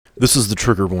This is the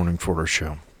trigger warning for our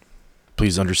show.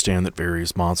 Please understand that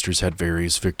various monsters had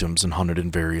various victims and hunted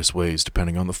in various ways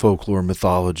depending on the folklore,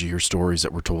 mythology, or stories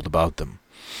that were told about them.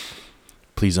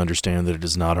 Please understand that it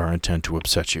is not our intent to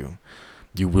upset you.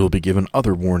 You will be given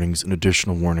other warnings and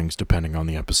additional warnings depending on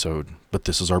the episode, but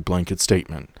this is our blanket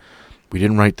statement. We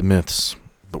didn't write the myths,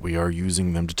 but we are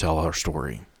using them to tell our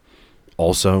story.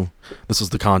 Also, this is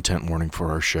the content warning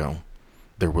for our show.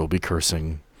 There will be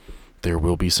cursing. There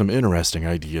will be some interesting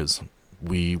ideas.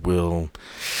 We will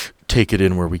take it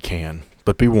in where we can,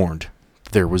 but be warned,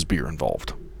 there was beer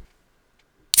involved.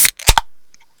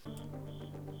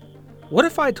 What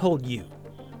if I told you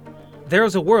there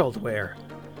is a world where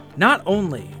not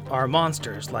only are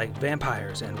monsters like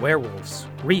vampires and werewolves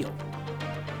real,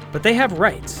 but they have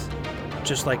rights,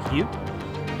 just like you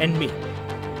and me.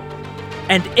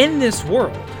 And in this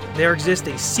world, there exists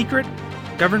a secret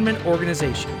government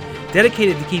organization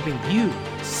dedicated to keeping you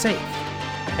safe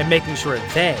and making sure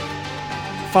they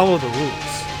follow the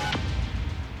rules.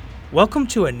 Welcome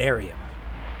to Anarium,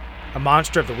 a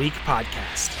Monster of the Week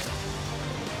podcast.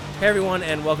 Hey everyone,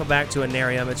 and welcome back to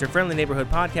Anarium. It's your friendly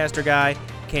neighborhood podcaster guy,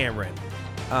 Cameron.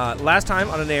 Last time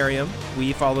on Anarium,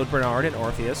 we followed Bernard and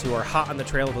Orpheus, who are hot on the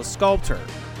trail of a sculptor,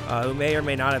 who may or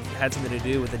may not have had something to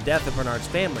do with the death of Bernard's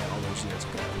family all those years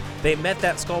ago. They met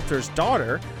that sculptor's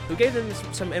daughter, who gave them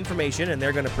some information, and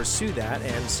they're going to pursue that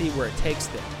and see where it takes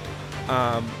them.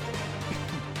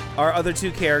 Our other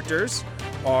two characters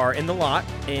are in the lot,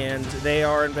 and they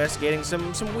are investigating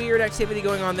some weird activity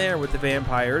going on there with the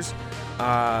vampires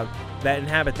that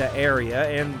inhabit that area,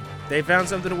 and they found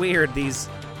something weird. A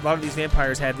lot of these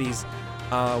vampires had these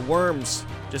worms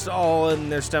just all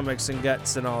in their stomachs and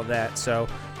guts and all that, so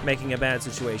making a bad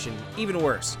situation even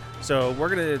worse. So we're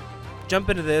going to jump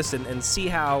into this and see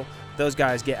how those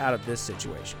guys get out of this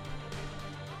situation.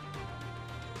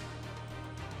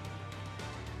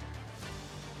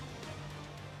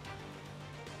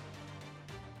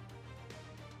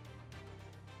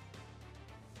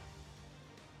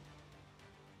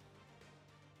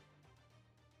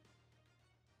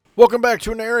 Welcome back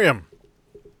to Anarium.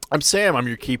 I'm Sam. I'm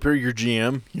your keeper, your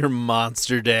GM, your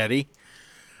monster daddy.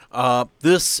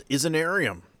 This is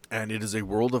Anarium, and it is a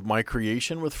world of my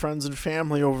creation with friends and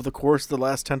family over the course of the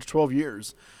last 10 to 12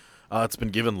 years. It's been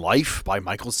given life by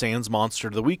Michael Sands' Monster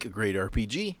of the Week, a great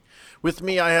RPG. With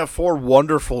me, I have four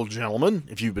wonderful gentlemen.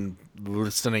 If you've been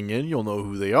listening in, you'll know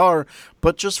who they are.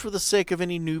 But just for the sake of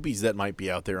any newbies that might be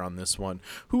out there on this one,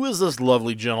 who is this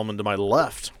lovely gentleman to my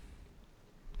left?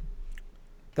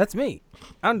 That's me.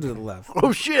 I'm to the left.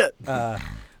 Oh, shit. Yeah,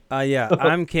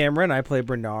 I'm Cameron. I play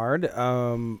Bernard,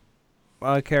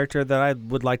 a character that I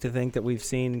would like to think that we've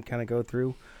seen kind of go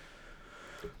through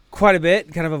quite a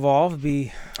bit, kind of evolve.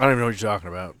 I don't even know what you're talking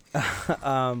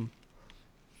about.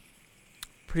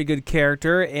 Pretty good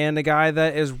character, and a guy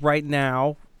that is right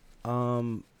now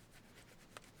looking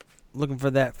for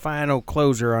that final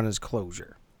closure on his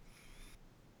closure.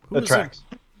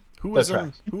 Who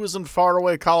is in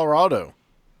faraway Colorado?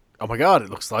 Oh my God, it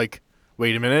looks like...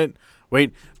 Wait a minute.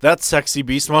 Wait, that sexy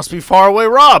beast must be faraway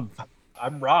Rob.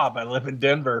 I'm Rob. I live in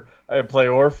Denver. I play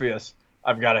Orpheus.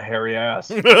 I've got a hairy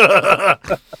ass.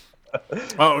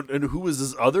 Oh, and who is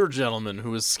this other gentleman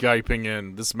who is Skyping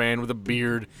in? This man with a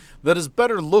beard that is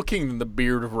better looking than the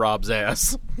beard of Rob's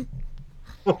ass.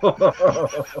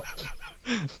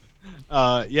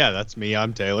 Yeah, that's me.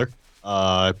 I'm Taylor.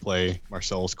 I play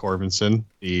Marcellus Corvinson,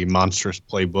 the monstrous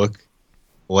playbook,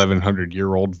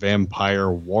 1,100-year-old vampire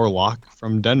warlock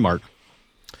from Denmark.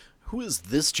 Who is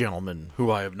this gentleman who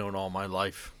I have known all my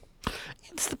life?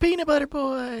 It's the peanut butter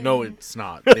boy. No, it's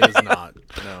not. It is not.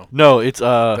 No. No, it's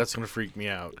That's gonna freak me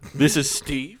out. This is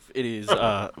Steve. It is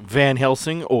Van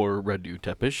Helsing or Radu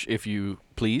Tepish, if you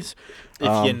please.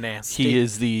 If you're nasty. He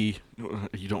is the.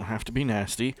 You don't have to be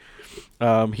nasty.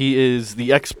 He is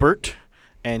the expert,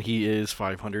 and he is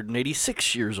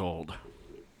 586 years old.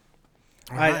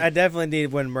 I definitely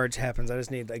need when merge happens. I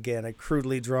just need, again, a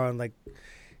crudely drawn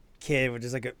kid with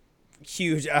just a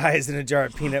huge eyes and a jar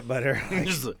of peanut butter.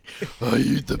 Just like, I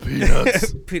eat the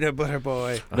peanuts. Peanut butter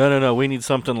boy. No. We need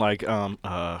something like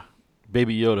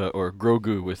Baby Yoda or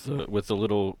Grogu with the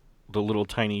little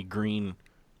tiny green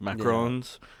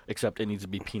macarons. Yeah. Except it needs to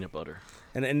be peanut butter.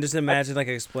 And just imagine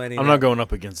explaining. I'm not going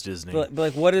up against Disney.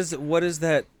 But what is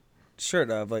that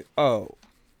shirt of?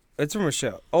 It's from a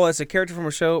show. Oh, it's a character from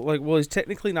a show. Well, he's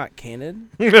technically not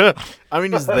canon. I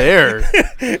mean, he's there.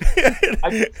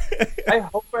 I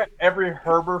hope at every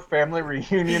Herber family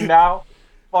reunion now,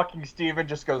 fucking Steven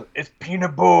just goes, "It's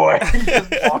Peanut Boy." He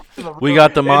just walks in the room. We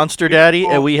got the Monster Daddy,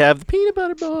 and we have the Peanut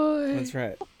Butter Boy. That's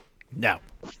right. No.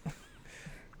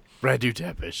 Radu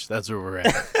Tepish. That's where we're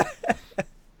at.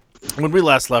 When we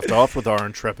last left off with our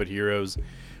intrepid heroes,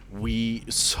 we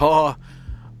saw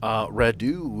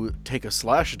Radu take a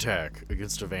slash attack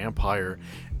against a vampire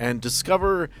and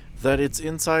discover that its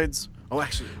insides... Oh,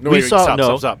 actually, no,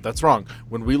 stop. That's wrong.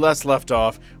 When we last left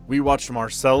off, we watched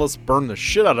Marcellus burn the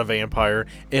shit out of vampire,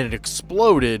 and it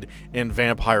exploded in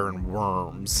vampire and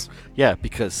worms. Yeah,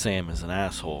 because Sam is an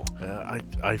asshole.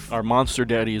 Our monster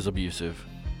daddy is abusive.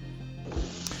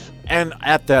 And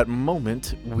at that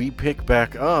moment, we pick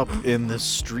back up in the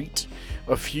street.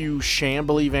 A few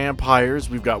shambly vampires.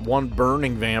 We've got one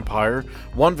burning vampire.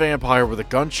 One vampire with a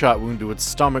gunshot wound to its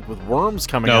stomach with worms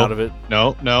coming out of it.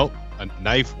 No. A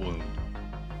knife wound.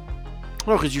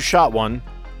 No, because you shot one.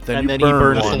 Then you he burned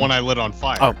burned That's one. the one I lit on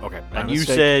fire. Oh, okay. And you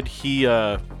said he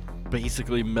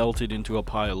basically melted into a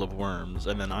pile of worms,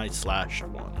 and then I slashed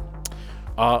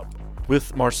one.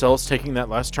 With Marcellus taking that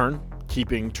last turn,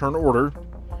 keeping turn order,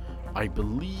 I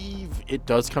believe it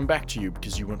does come back to you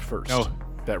because you went first. No.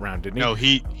 That round, didn't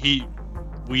he? No,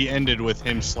 we ended with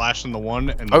him slashing the one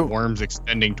and the worms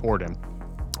extending toward him.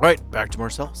 All right, back to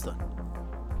Marcellus then.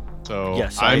 So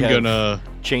Yes, I'm I have gonna.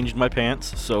 changed my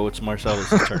pants, so it's Marcellus'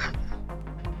 turn.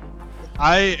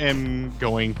 I am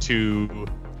going to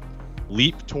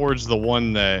leap towards the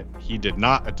one that he did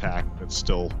not attack that's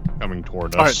still coming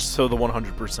toward us. All right, so the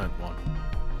 100% one.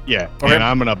 Yeah, Okay. and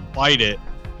I'm gonna bite it,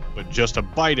 but just a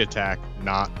bite attack,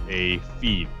 not a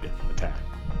feed attack.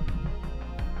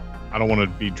 I don't want to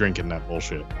be drinking that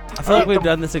bullshit. I feel like we've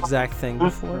done this exact thing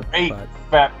before, Hey, but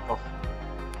fat.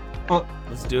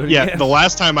 let's do it Yeah, again. the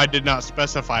last time I did not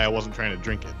specify I wasn't trying to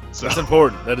drink it. So That's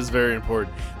important. That is very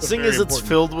important. Seeing very as it's important.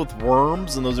 filled with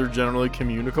worms and those are generally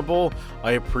communicable,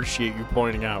 I appreciate you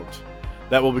pointing out.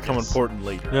 That will become Yes. important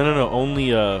later. No.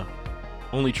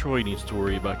 Only Troy needs to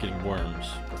worry about getting worms.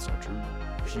 That's not true.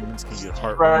 Humans can get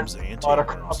Right, heartworms and not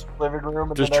across tapeworms. the living room.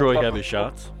 and Does then Troy that's have up- his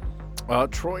shots?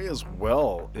 Troy is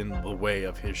well in the way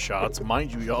of his shots.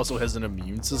 Mind you, he also has an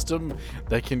immune system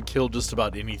that can kill just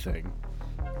about anything.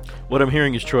 What I'm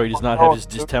hearing is Troy does not have his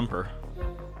distemper.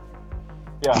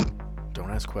 Yeah. Don't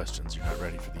ask questions. You're not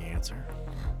ready for the answer.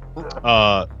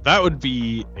 that would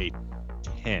be a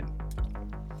 10.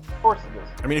 Of course it is.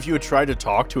 I mean, if you had tried to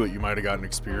talk to it, you might have gotten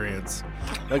experience.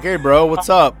 Like, hey, bro, what's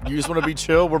up? You just want to be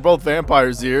chill? We're both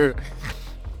vampires here.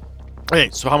 Hey,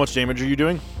 so how much damage are you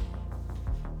doing?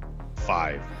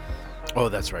 5. Oh,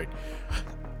 that's right.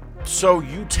 So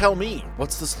you tell me,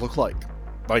 what's this look like?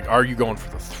 Like, are you going for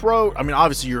the throat? I mean,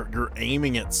 obviously you're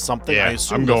aiming at something. I Yeah,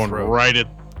 assume I'm the going throat.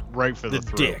 right for the, the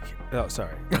throat. dick. Oh,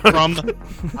 sorry.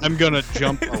 I'm gonna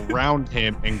jump around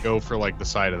him and go for like the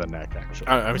side of the neck. Actually,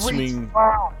 I'm assuming. Reach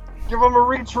around. Give him a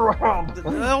reach around.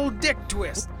 Oh, dick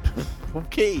twist.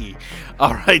 Okay.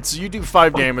 All right. So you do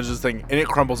 5 damage to this thing, and it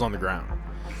crumbles on the ground.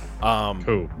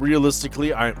 Cool.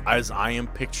 Realistically, as I am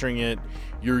picturing it,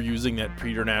 you're using that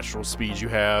preternatural speed you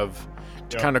have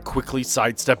to Yep. kind of quickly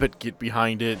sidestep it, get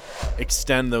behind it,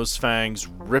 extend those fangs,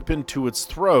 rip into its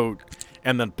throat,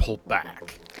 and then pull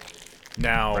back.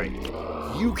 Now, Right.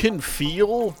 you can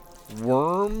feel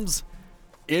worms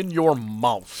in your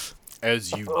mouth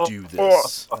as you do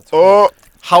this.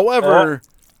 However,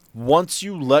 once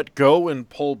you let go and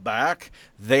pull back,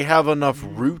 they have enough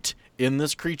root in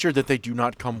this creature that they do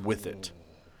not come with it.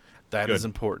 That is Good.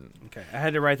 important. Okay, I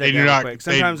had to write that They down do real not. quick.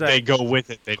 They, Sometimes they go with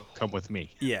it. They don't come with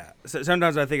me. yeah. So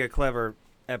sometimes I think of clever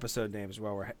episode names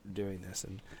while we're doing this,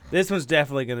 and this one's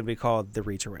definitely going to be called the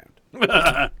Reach Around.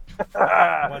 I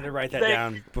wanted to write that Thank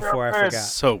down you, before I Chris. forgot.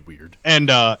 So weird.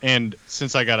 And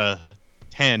since I got a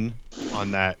 10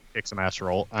 on that kick some ass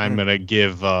roll, I'm gonna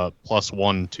give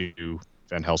 +1 to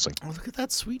Van Helsing. Oh, look at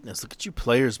that sweetness. Look at you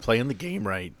players playing the game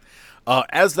right.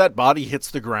 As that body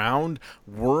hits the ground,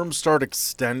 worms start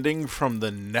extending from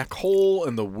the neck hole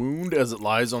and the wound as it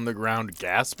lies on the ground,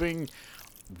 gasping,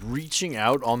 reaching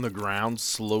out on the ground,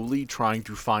 slowly trying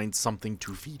to find something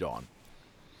to feed on.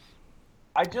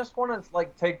 I just want to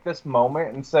take this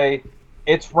moment and say,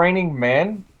 "It's Raining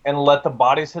Men" and "Let the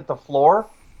Bodies Hit the Floor"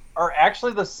 are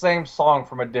actually the same song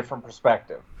from a different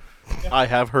perspective. I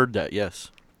have heard that, yes.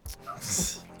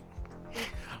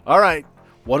 All right.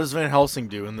 What does Van Helsing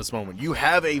do in this moment? You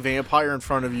have a vampire in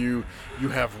front of you. You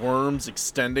have worms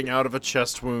extending out of a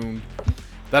chest wound.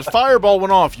 That fireball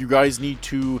went off. You guys need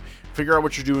to figure out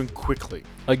what you're doing quickly.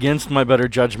 Against my better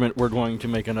judgment, we're going to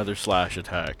make another slash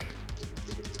attack.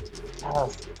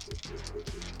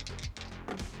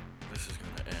 This is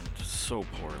going to end so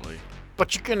poorly.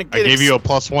 But you're gonna I get. gave you a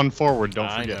 +1 forward. Don't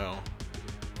I forget. know.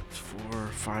 It's 4,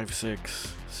 5,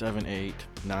 6, 7, 8,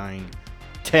 9,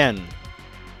 10.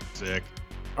 Sick.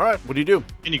 All right. What do you do?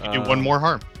 And you can do one more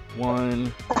harm.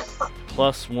 1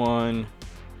 plus 1,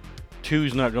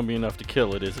 two's not going to be enough to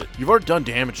kill it, is it? You've already done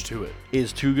damage to it.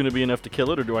 Is 2 going to be enough to kill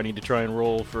it, or do I need to try and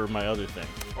roll for my other thing?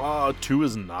 2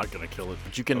 is not going to kill it,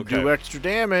 but you can Okay. do extra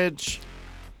damage.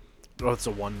 Oh, it's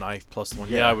a 1 knife plus 1.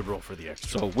 Yeah, I would roll for the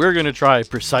extra. So we're going to try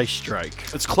Precise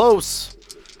Strike. It's close.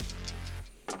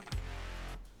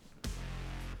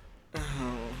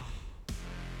 1,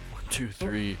 2,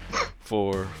 3,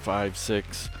 4, 5,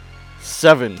 6,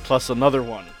 7, plus another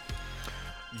 1.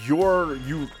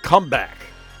 You come back,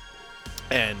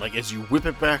 and like as you whip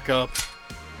it back up,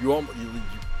 you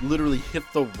literally hit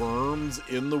the worms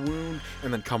in the wound,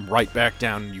 and then come right back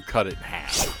down and you cut it in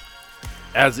half.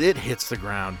 As it hits the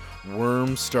ground,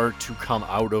 worms start to come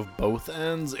out of both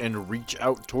ends and reach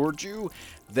out towards you.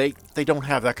 They don't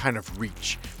have that kind of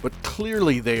reach, but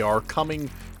clearly they are coming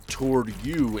toward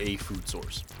you, a food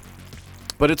source.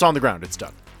 But it's on the ground. It's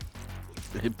done.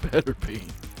 It better be.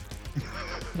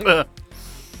 What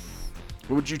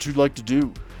would you two like to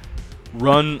do?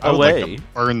 Run I would away. like to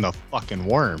burn the fucking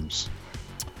worms.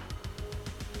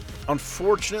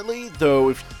 Unfortunately, though,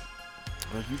 if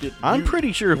you did, I'm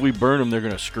pretty sure if we burn them, they're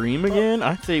going to scream again.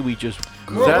 I say we just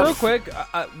go. Real quick,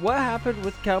 what happened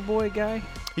with Cowboy Guy?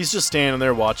 He's just standing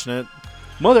there watching it.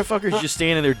 Motherfucker's just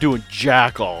standing there doing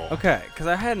jack all. Okay, because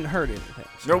I hadn't heard anything.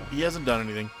 so- Nope, he hasn't done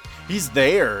anything. He's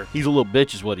there. He's a little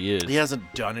bitch is what he is. He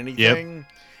hasn't done anything.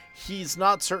 He's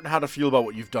not certain how to feel about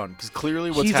what you've done, because clearly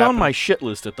what's He's happened... on my shit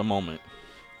list at the moment.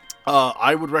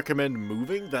 I would recommend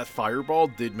moving. That fireball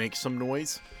did make some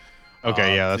noise.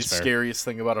 Okay, yeah, that's the fair. scariest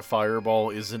thing about a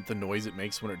fireball isn't the noise it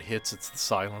makes when it hits, it's the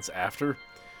silence after.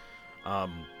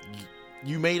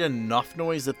 You made enough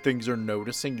noise that things are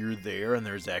noticing you're there and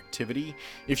there's activity.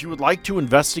 If you would like to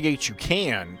investigate, you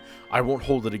can. I won't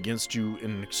hold it against you in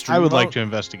an extreme I would like amount. to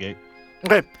investigate.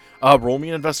 Okay, roll me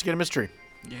an investigate a mystery.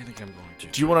 Yeah, I think I'm going to.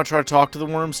 Do you want to try to talk to the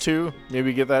worms too?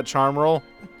 Maybe get that charm roll?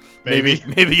 Maybe.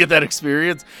 Maybe get that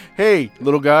experience? Hey,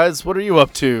 little guys, what are you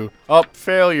up to? Up,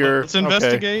 failure. Let's Okay.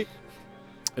 investigate.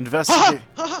 Investigate.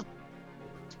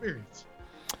 Experience.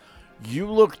 You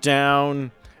look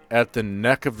down at the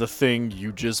neck of the thing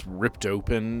you just ripped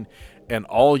open, and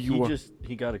all you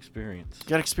He got experience.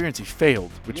 got experience. He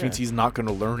failed, which Yeah. means he's not going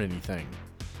to learn anything.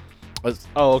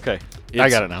 Oh, okay. I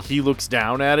got it now. He looks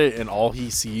down at it, and all he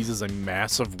sees is a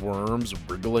mass of worms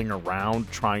wriggling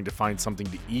around, trying to find something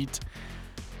to eat.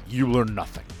 You learn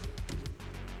nothing.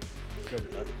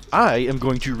 I am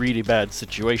going to read a bad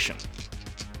situation.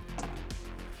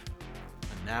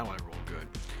 And now I roll good.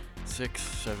 6,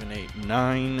 7, 8,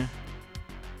 9,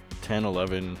 10,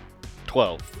 11,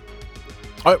 12.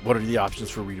 All right, what are the options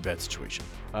for read a bad situation?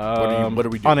 What do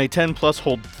we do? On a 10 plus,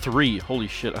 hold 3. Holy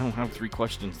shit, I don't have 3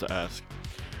 questions to ask.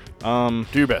 Do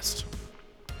your best.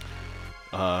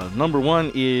 Number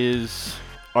 1 is,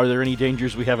 are there any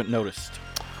dangers we haven't noticed?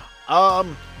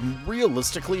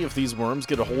 Realistically, if these worms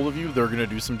get a hold of you, they're going to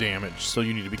do some damage, so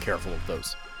you need to be careful of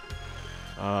those.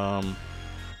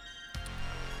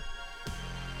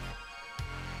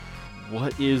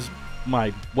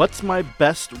 What's my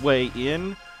best way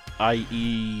in,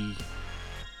 i.e.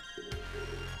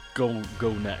 go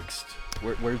next?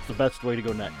 Where's the best way to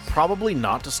go next? Probably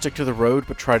not to stick to the road,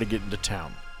 but try to get into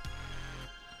town.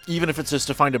 Even if it's just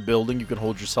to find a building you can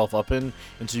hold yourself up in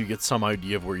until you get some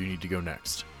idea of where you need to go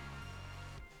next.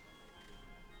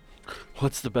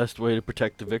 What's the best way to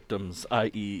protect the victims,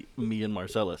 i.e. me and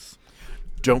Marcellus?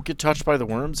 Don't get touched by the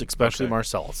worms, especially Okay.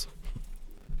 Marcellus.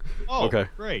 Oh, Okay.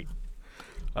 great.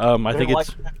 I They think like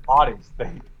dead bodies.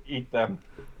 They eat them.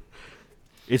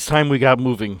 it's time we got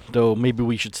moving, though maybe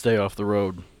we should stay off the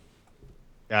road.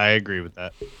 Yeah, I agree with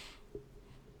that.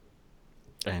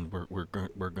 And we're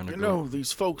gonna You go. know,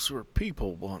 these folks were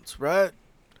people once, right?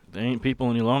 They ain't people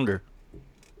any longer.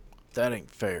 That ain't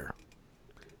fair.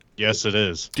 Yes, it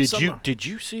is. Did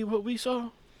you see what we saw?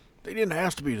 They didn't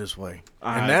have to be this way.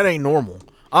 I- And that ain't normal.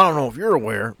 I don't know if you're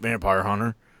aware, Vampire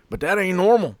Hunter, but that ain't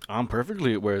normal. I'm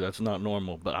perfectly aware that's not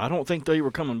normal, but I don't think they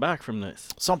were coming back from this.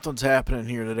 Something's happening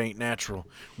here that ain't natural.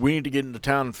 We need to get into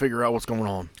town and figure out what's going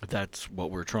on. That's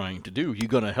what we're trying to do. You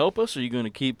gonna help us, or you gonna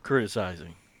keep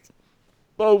criticizing?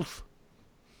 Both.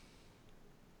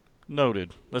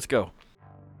 Noted. Let's go.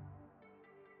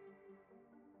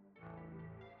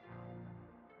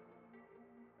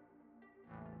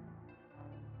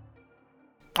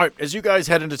 All right, as you guys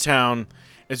head into town,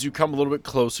 as you come a little bit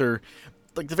closer,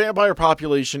 like the vampire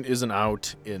population isn't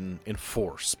out in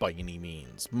force by any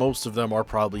means. Most of them are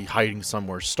probably hiding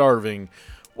somewhere starving,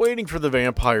 waiting for the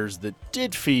vampires that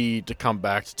did feed to come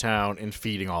back to town and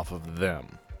feeding off of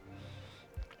them.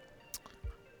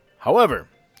 However,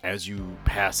 as you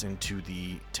pass into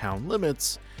the town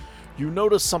limits, you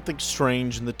notice something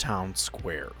strange in the town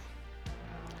square.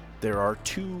 There are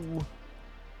two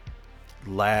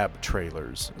lab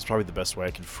trailers. It's probably the best way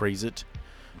I can phrase it.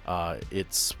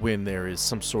 It's when there is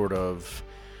some sort of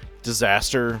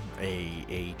disaster,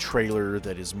 a trailer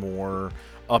that is more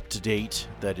up to date,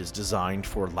 that is designed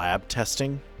for lab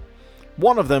testing.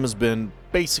 One of them has been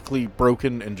basically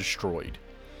broken and destroyed.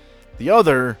 The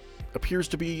other appears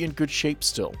to be in good shape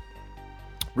still.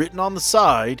 Written on the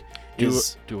side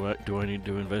is... Do I need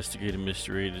to investigate a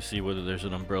mystery to see whether there's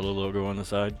an umbrella logo on the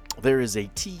side? There is a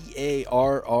TARRP.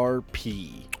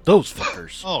 Those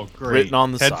fuckers. Oh, great. Written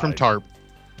on the Head side. from tarp.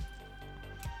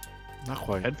 Not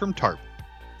quite. Head from tarp.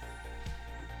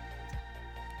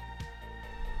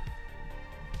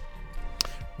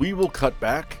 We will cut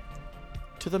back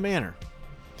to the manor,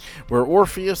 where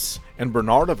Orpheus and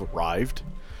Bernard have arrived.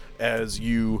 As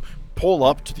you pull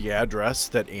up to the address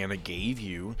that Anna gave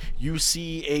you, you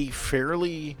see a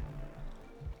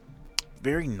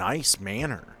very nice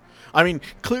manor. I mean,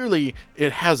 clearly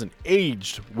it hasn't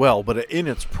aged well, but in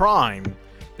its prime,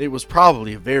 it was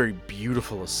probably a very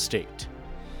beautiful estate.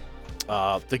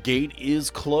 The gate is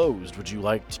closed. Would you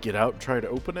like to get out and try to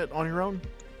open it on your own?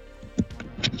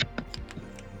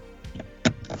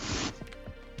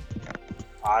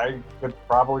 I could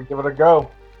probably give it a go.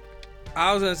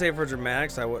 I was gonna say for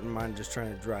dramatics, I wouldn't mind just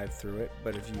trying to drive through it,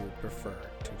 but if you would prefer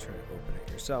to try to open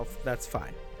it yourself, that's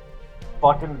fine.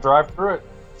 Fucking drive through it.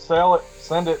 Sail it.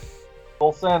 Send it.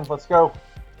 Full send. Let's go.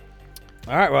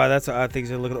 All right, well, that's I think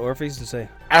he's gonna look at Orpheus and say,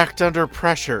 Act under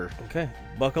pressure. "Okay,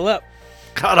 buckle up."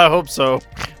 God, I hope so.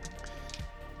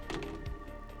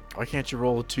 Why can't you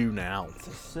roll a 2 now? It's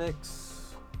a 6.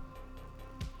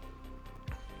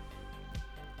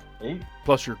 8.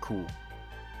 Plus you're cool.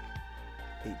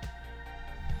 8.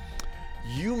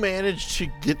 You manage to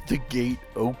get the gate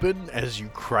open as you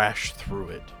crash through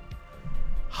it.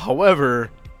 However,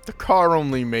 the car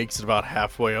only makes it about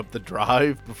halfway up the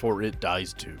drive before it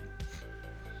dies too.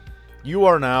 You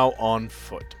are now on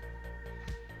foot.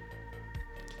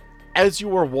 As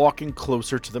you are walking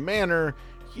closer to the manor,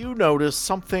 you notice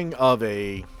something of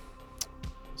a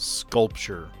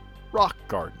sculpture, rock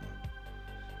garden,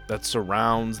 that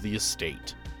surrounds the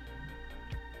estate.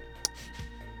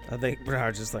 I think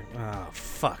Bernard's just like, "Oh,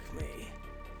 fuck me."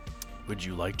 Would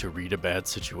you like to read a bad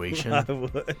situation? I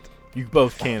would. You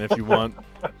both can if you want.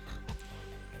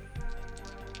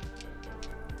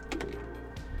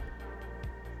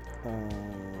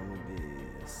 Would be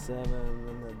a 7,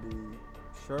 and that'd be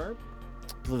sharp.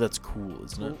 I believe that's cool,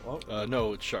 isn't it?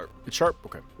 No, it's sharp. It's sharp?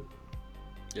 Okay.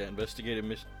 Yeah, investigate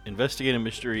a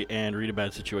mystery and read a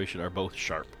bad situation are both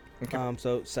sharp.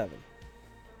 So 7.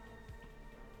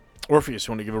 Orpheus,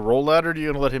 you want to give a roll that, or do you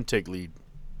want to let him take lead?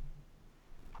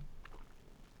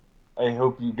 I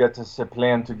hope you get us a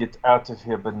plan to get out of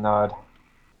here, Bernard.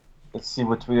 Let's see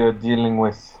what we are dealing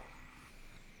with.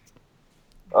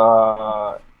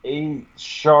 8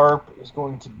 sharp is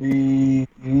going to be...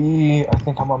 I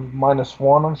think I'm on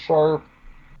 -1 on sharp.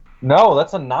 No,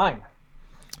 that's a 9.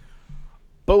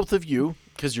 Both of you,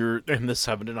 because you're in the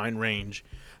 7 to 9 range,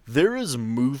 there is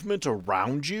movement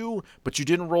around you, but you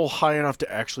didn't roll high enough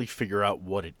to actually figure out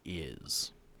what it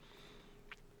is.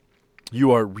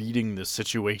 You are reading the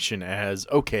situation as,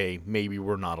 okay, maybe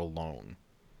we're not alone.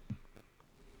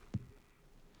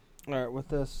 All right, with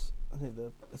this, I think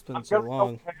that it's been I'm so gonna go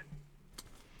long. ahead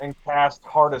and cast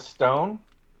Heart of Stone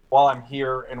while I'm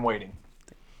here and waiting.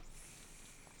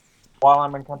 While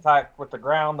I'm in contact with the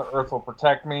ground, the earth will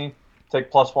protect me.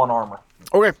 Take +1 armor.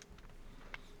 Okay.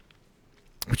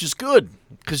 Which is good,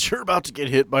 because you're about to get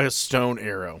hit by a stone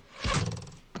arrow.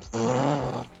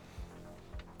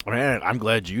 Man, I'm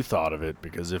glad you thought of it,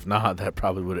 because if not, that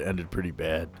probably would have ended pretty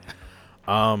bad.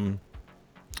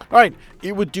 Alright,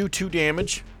 it would do 2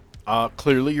 damage.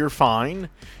 Clearly you're fine.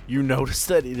 You notice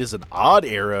that it is an odd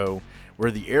arrow,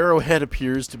 where the arrowhead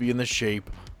appears to be in the shape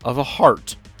of a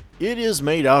heart. It is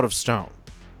made out of stone.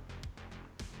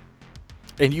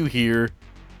 And you hear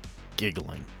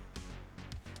giggling.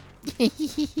 It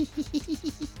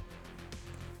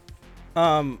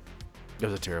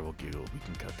was a terrible giggle. We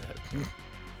can cut that.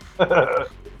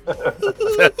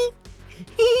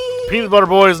 Peanut Butter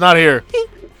Boy is not here.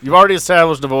 You've already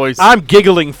established a voice. I'm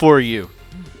giggling for you.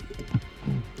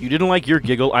 You didn't like your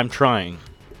giggle. I'm trying.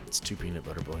 It's 2 Peanut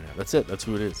Butter Boy now. That's it. That's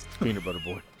who it is. It's Peanut Butter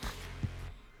Boy.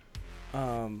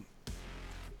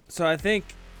 So I think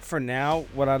for now,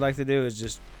 what I'd like to do is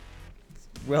just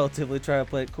relatively try to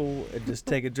play it cool and just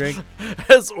take a drink.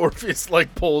 As Orpheus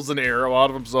pulls an arrow out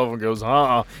of himself and goes,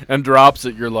 and drops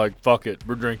it, you're like, fuck it,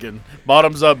 we're drinking.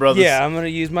 Bottoms up, brothers. Yeah, I'm gonna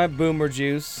use my boomer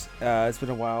juice. It's been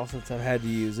a while since I've had to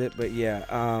use it, but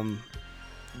yeah,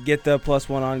 get the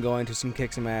 +1 on going to some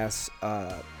kick some ass.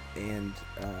 and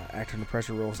act under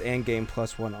pressure rolls and gain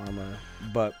 +1 armor,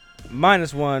 but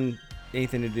 -1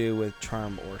 anything to do with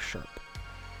charm or sharp.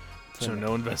 So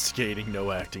no investigating,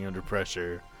 no acting under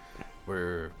pressure.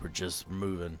 We're just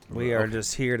moving. We are Okay.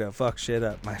 just here to fuck shit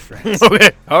up, my friends.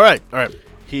 Okay. All right.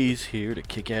 He's here to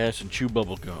kick ass and chew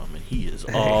bubble gum, and he is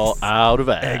all out of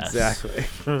ass. Exactly.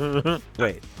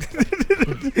 Wait.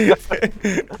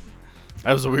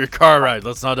 That was a weird car ride.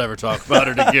 Let's not ever talk about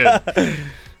it again.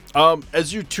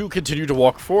 As you two continue to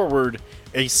walk forward,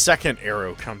 a second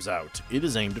arrow comes out. It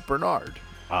is aimed at Bernard.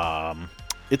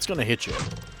 It's going to hit you.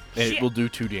 And it will do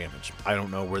 2 damage. I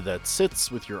don't know where that sits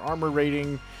with your armor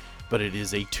rating, but it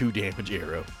is a 2 damage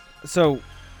arrow. So,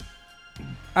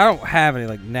 I don't have any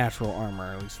like natural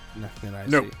armor, at least nothing that I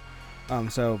Nope. see.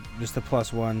 So just the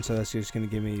 +1, so that's just gonna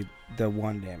give me the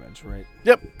 1 damage, right?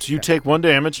 Yep. So you take 1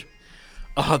 damage.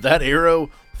 That arrow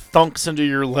thunks into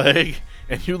your leg,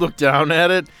 and you look down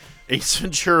at it, Ace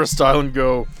Ventura style, and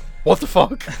go, "What the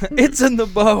fuck?" It's in the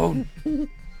bone.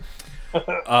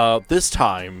 This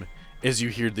time, as you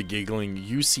hear the giggling,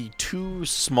 you see 2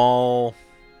 small,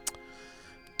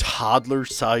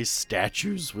 toddler-sized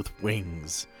statues with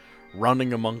wings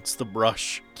running amongst the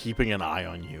brush, keeping an eye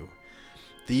on you.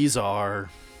 These are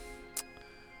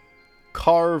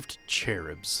carved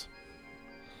cherubs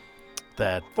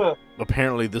that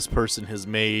apparently this person has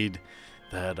made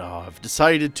that have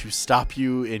decided to stop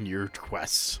you in your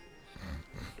quest.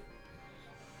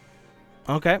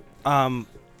 Okay. Well,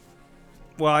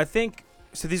 I think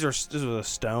so. This was a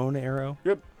stone arrow.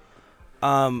 Yep.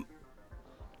 I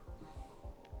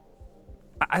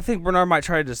think Bernard might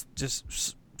try to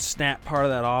just snap part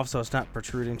of that off, so it's not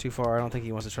protruding too far. I don't think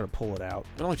he wants to try to pull it out.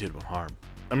 It only did 1 harm.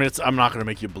 I mean, I'm not going to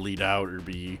make you bleed out or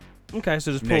be... Okay,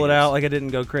 so just pull Negatives. it out like it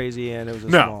didn't go crazy and it was a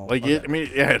No, small. like okay. it. I mean,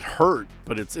 it hurt,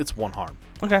 but it's 1 harm.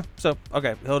 Okay, so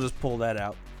he'll just pull that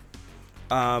out.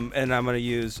 And I'm gonna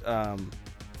use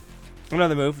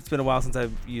another move. It's been a while since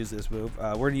I've used this move.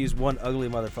 We're gonna use one ugly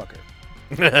motherfucker.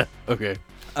 Okay.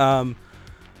 And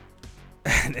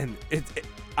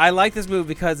I like this move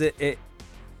because it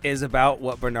is about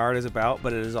what Bernard is about,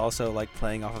 but it is also like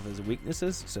playing off of his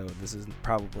weaknesses. So this is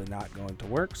probably not going to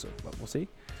work. So, but we'll see.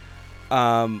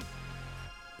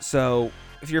 So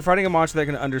if you're fighting a monster that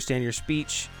can understand your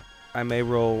speech, I may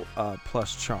roll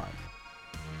plus charm.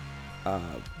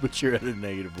 But you're at a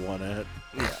 -1 at.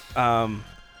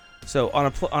 So on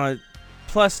a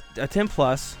 10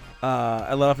 plus,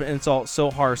 I let off an insult so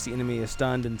harsh the enemy is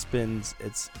stunned and spends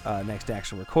its next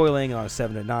action recoiling. And on a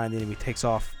 7 to 9, the enemy takes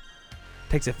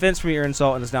offense from your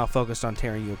insult and is now focused on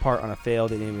tearing you apart. On a fail,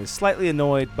 the enemy is slightly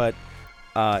annoyed but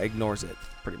ignores it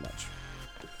pretty much.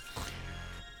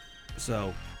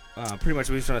 So pretty much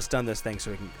we just want to stun this thing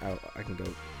so I can go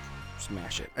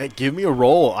smash it. Hey, give me a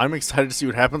roll. I'm excited to see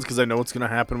what happens because I know what's going to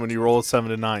happen when you roll a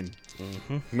 7 to 9.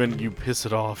 Mm-hmm. When you piss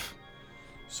it off.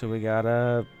 So we got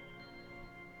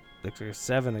looks like a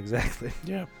 7 exactly.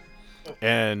 Yeah.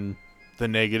 And the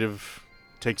negative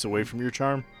takes away from your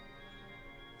charm.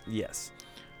 Yes.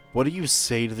 What do you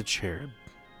say to the cherub?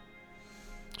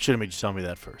 Should have made you tell me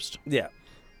that first. Yeah.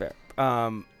 Fair. I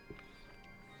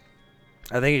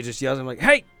think he just yells. I'm like,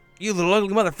 "Hey, you little ugly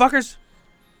motherfuckers!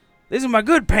 These are my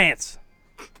good pants!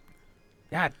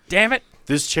 God damn it!"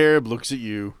 This cherub looks at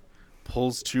you,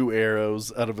 pulls 2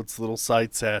 arrows out of its little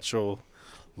side satchel,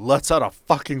 lets out a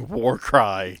fucking war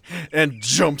cry, and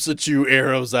jumps at you,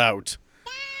 arrows out.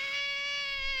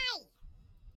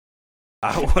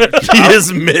 He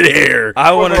is midair,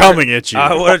 coming at you.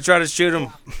 I want to try to shoot him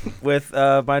with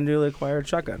my newly acquired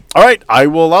shotgun. All right, I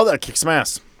will allow that. Kick some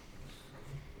ass.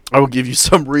 I will give you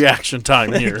some reaction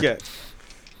time here. Okay.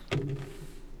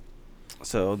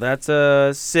 So that's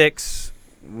a 6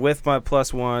 with my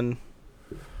 +1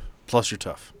 Plus you're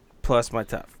tough. plus my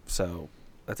tough. So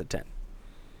that's a 10.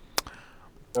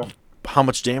 How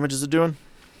much damage is it doing?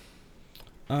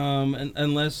 And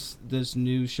unless this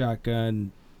new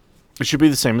shotgun, It should be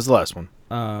the same as the last one.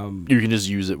 you You can just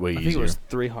use it way I easier. think it was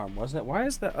 3 harm, wasn't it? Why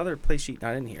is that other play sheet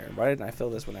not in here? Why didn't I fill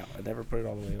this one out? I never put it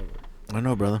all the way over. I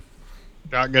know, brother.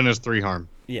 Shotgun is 3 harm.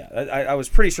 Yeah, I was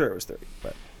pretty sure it was 3,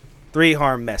 but 3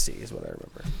 harm messy is what I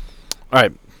remember. All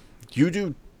right, you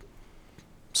do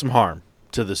some harm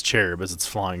to this cherub as it's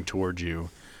flying towards you.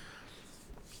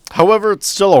 However, it's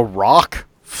still a rock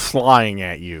flying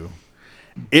at you.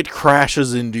 It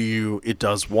crashes into you. It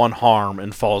does 1 harm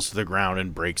and falls to the ground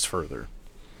and breaks further.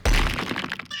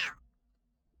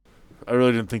 I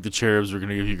really didn't think the cherubs were going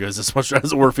to give you guys this much.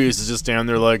 As Orpheus is just standing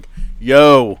there like,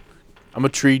 yo, I'm a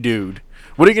tree dude.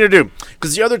 What are you going to do?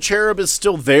 Because the other cherub is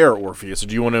still there, Orpheus.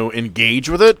 Do you want to engage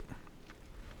with it?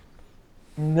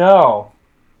 No,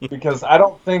 because I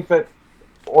don't think that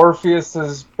Orpheus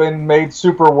has been made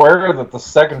super aware that the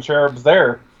second cherub's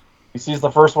there. He sees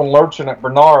the first one lurching at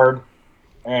Bernard,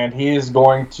 and he is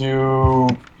going to,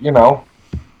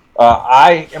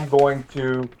 I am going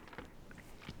to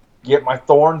get my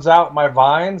thorns out, my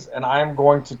vines, and I am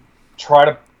going to try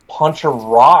to punch a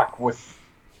rock with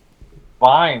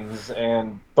vines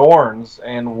and thorns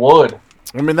and wood.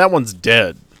 I mean, that one's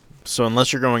dead. So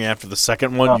unless you're going after the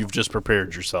second one, you've just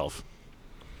prepared yourself.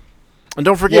 And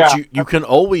don't forget, you can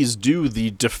always do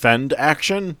the defend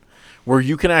action where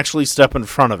you can actually step in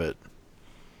front of it.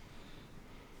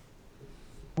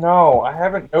 No, I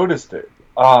haven't noticed it.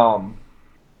 I'm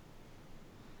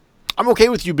okay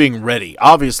with you being ready.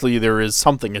 Obviously, there is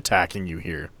something attacking you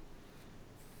here.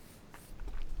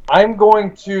 I'm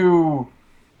going to...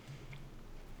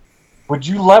 Would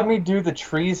you let me do the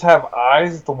trees have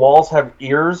eyes, the walls have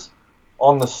ears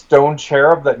on the stone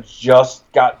cherub that just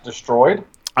got destroyed?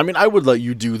 I mean, I would let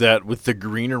you do that with the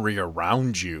greenery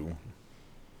around you.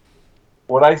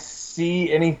 Would I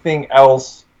see anything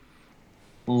else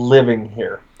living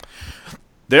here?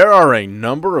 There are a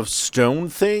number of stone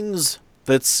things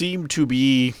that seem to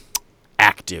be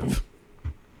active.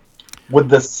 Would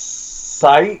the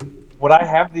sight... Would I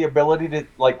have the ability to,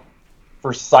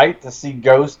 for sight to see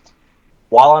ghosts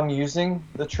while I'm using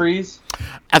the trees?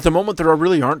 At the moment, there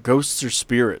really aren't ghosts or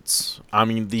spirits. I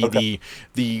mean, the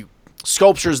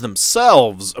sculptures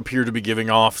themselves appear to be giving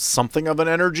off something of an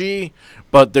energy,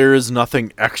 but there is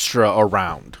nothing extra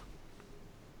around.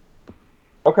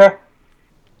 Okay.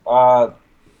 I'll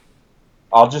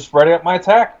just ready up my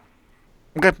attack.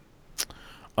 Okay.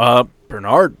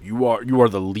 Bernard, you are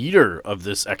the leader of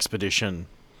this expedition,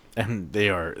 and they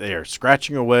are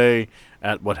scratching away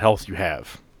at what health you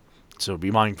have. So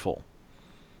be mindful.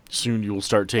 Soon you will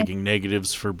start taking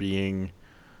negatives for being,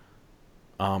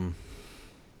 what's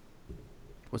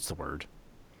the word?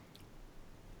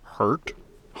 Hurt?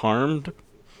 Harmed?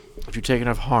 If you take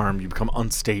enough harm, you become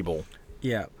unstable.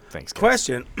 Yeah. Thanks, guys.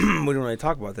 Question. We didn't really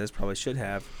talk about this. Probably should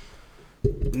have.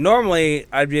 Normally,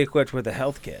 I'd be equipped with a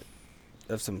health kit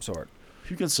of some sort.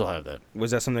 You can still have that.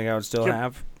 Was that something I would still Yep.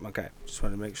 have? Okay. Just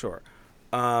wanted to make sure.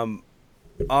 All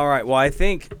right. Well, I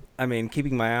think,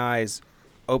 keeping my eyes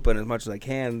open as much as I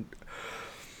can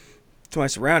to my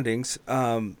surroundings,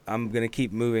 I'm going to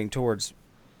keep moving towards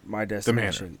my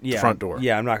destination. The front door.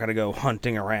 Yeah, I'm not going to go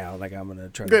hunting around. I'm going to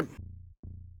try Okay. to...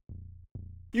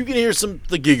 You can hear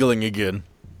the giggling again,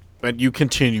 and you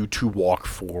continue to walk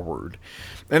forward.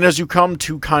 And as you come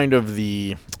to kind of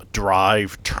the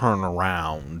drive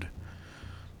turnaround,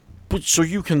 so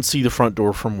you can see the front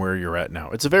door from where you're at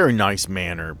now. It's a very nice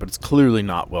manor, but it's clearly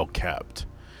not well kept.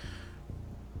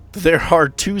 There are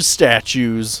two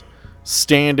statues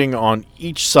standing on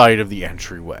each side of the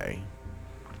entryway.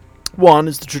 One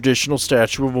is the traditional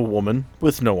statue of a woman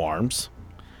with no arms,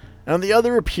 and the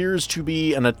other appears to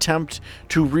be an attempt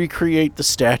to recreate the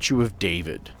statue of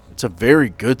David. It's a very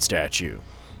good statue,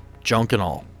 junk and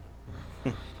all.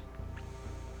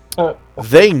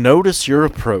 They notice your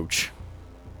approach.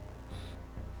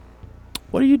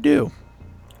 What do you do?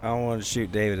 I don't want to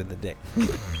shoot David in the dick.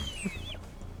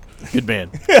 Good man.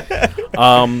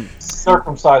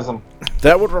 Circumcise them.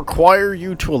 That would require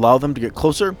you to allow them to get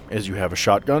closer, as you have a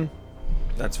shotgun.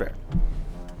 That's fair.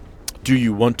 Do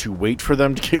you want to wait for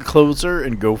them to get closer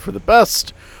and go for the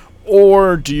best?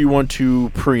 Or do you want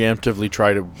to preemptively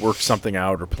try to work something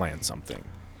out or plan something?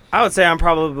 I would say I'm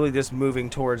probably just moving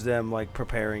towards them,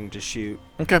 preparing to shoot.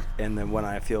 Okay. And then when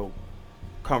I feel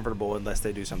comfortable, unless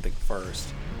they do something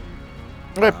first,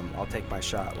 Okay. I'll take my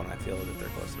shot when I feel that they're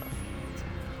close enough.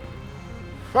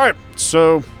 Alright,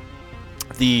 so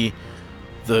the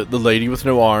lady with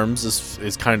no arms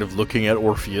is kind of looking at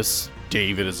Orpheus.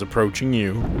 David is approaching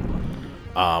you.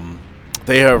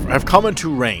 They have come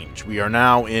into range. We are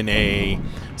now in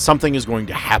something is going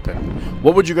to happen.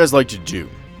 What would you guys like to do?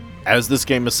 As this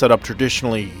game is set up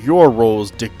traditionally, your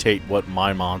roles dictate what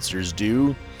my monsters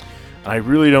do. And I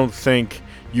really don't think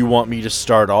you want me to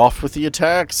start off with the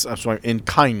attacks. So in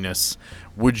kindness,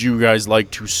 would you guys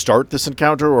like to start this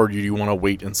encounter, or do you want to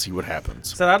wait and see what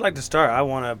happens? So I'd like to start. I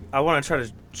want to try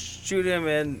to shoot him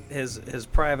in his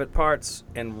private parts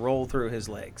and roll through his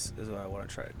legs. Is what I want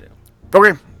to try to do.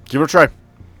 Okay, give it a try.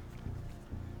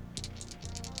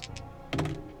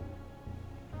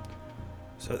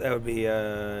 So that would be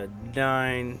a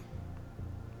 9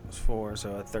 plus 4,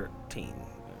 so a 13.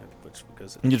 Which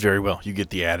because You did very well. You get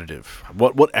the additive.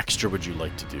 What extra would you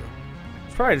like to do?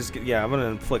 it's probably just I'm gonna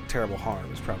inflict terrible harm.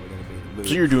 It's probably gonna be the move.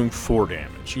 So you're doing 4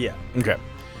 damage. Yeah. Okay.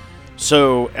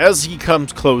 So as he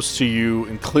comes close to you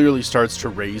and clearly starts to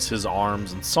raise his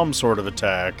arms in some sort of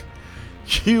attack,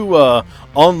 You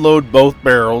unload both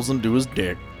barrels into his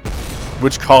dick,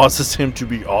 which causes him to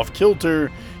be off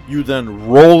kilter. You then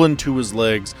roll into his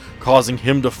legs, causing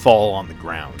him to fall on the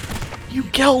ground. You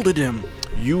gelded him.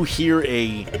 You hear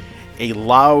a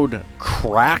loud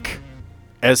crack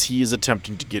as he is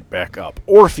attempting to get back up.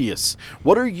 Orpheus,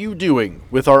 what are you doing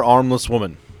with our armless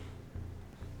woman?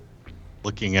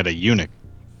 Looking at a eunuch.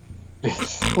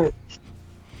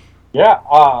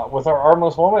 Yeah, with our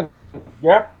armless woman,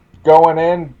 yep, going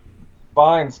in,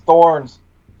 vines, thorns,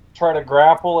 try to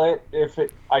grapple it.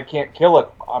 I can't kill it,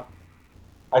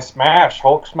 I smash,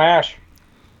 Hulk smash.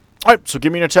 All right, so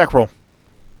give me an attack roll.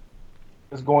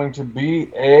 Is going to be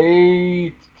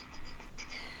a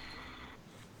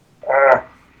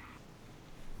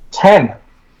 10.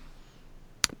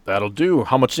 That'll do.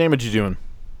 How much damage you doing?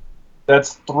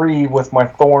 That's 3 with my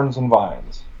thorns and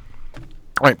vines.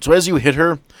 All right, so as you hit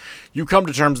her, you come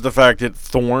to terms with the fact that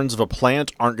thorns of a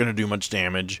plant aren't going to do much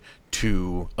damage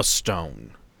to a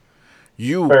stone.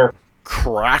 You Fair.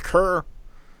 crack her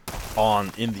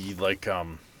in the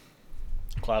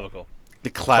Clavicle.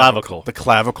 the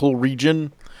clavicle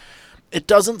region. It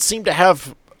doesn't seem to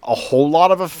have a whole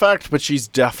lot of effect, but she's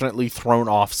definitely thrown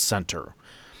off center.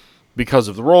 Because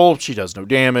of the roll, she does no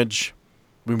damage.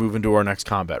 We move into our next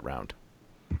combat round.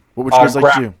 What would you guys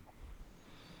like to do?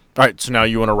 All right, so now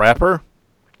you want to wrap her?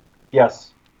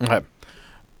 Yes. Okay.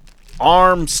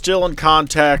 Arm still in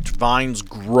contact, vines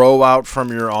grow out from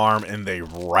your arm, and they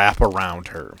wrap around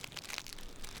her.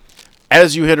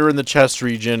 As you hit her in the chest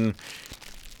region,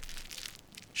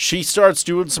 she starts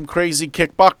doing some crazy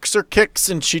kickboxer kicks,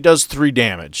 and she does 3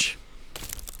 damage.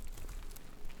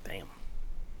 Damn.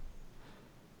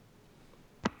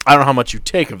 I don't know how much you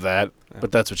take of that,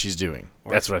 but that's what she's doing.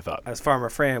 That's what I thought. As Farmer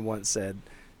Fran once said,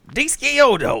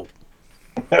 Disciodo.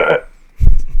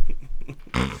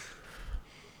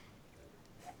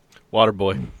 Water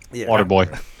boy. Yeah. Water boy.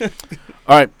 All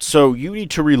right, so you need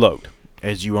to reload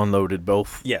as you unloaded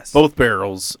both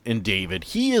barrels in David.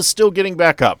 He is still getting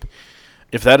back up.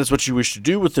 If that is what you wish to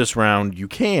do with this round, you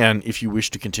can. If you wish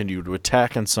to continue to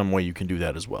attack in some way, you can do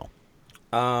that as well.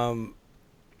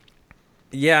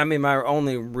 Yeah, I mean, my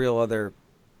only real other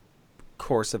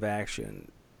course of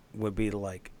action would be to,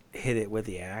 like, hit it with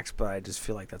the axe, but I just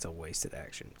feel like that's a wasted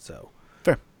action. So,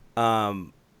 Fair.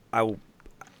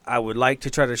 I would like to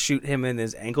try to shoot him in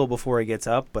his ankle before he gets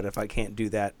up, but if I can't do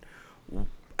that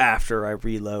after I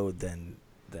reload, then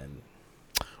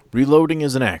Reloading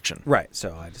is an action. right.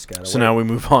 So I just gotta. So wait. now we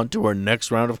move on to our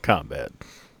next round of combat.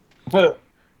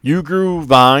 You grew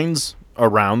vines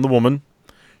around the woman.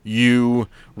 You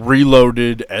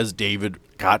reloaded as David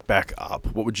got back up.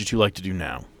 What would you two like to do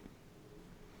now?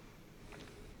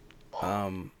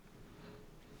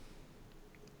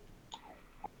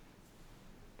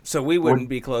 So we wouldn't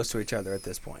be close to each other at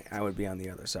this point. I would be on the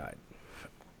other side.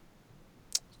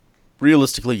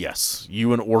 Realistically, yes.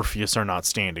 You and Orpheus are not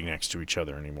standing next to each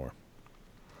other anymore.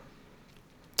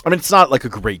 I mean, it's not like a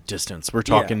great distance. We're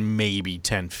talking maybe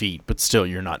 10 feet, but still,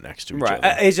 you're not next to each Right.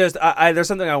 other. It's just there's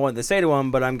something I wanted to say to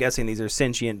him, but I'm guessing these are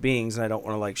sentient beings, and I don't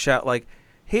want to like shout like,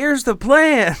 "Here's the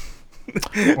plan."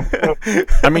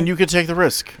 I mean, you could take the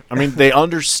risk. I mean, they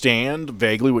understand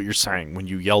vaguely what you're saying. When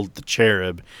you yelled at the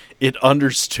cherub, it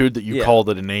understood that you called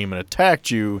it a name and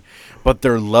attacked you, but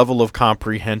their level of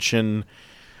comprehension,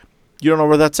 you don't know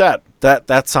where that's at.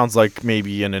 That sounds like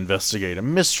maybe an investigate a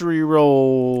mystery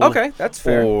roll. Okay, that's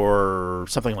fair. Or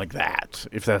something like that,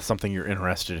 if that's something you're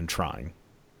interested in trying.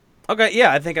 Okay,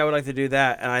 yeah, I think I would like to do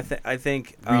that, and I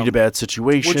think Read a bad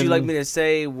situation. Would you like me to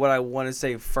say what I want to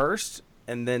say first,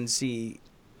 and then see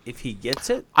if he gets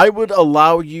it? I would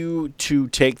allow you to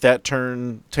take that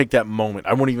turn, take that moment.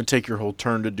 I won't even take your whole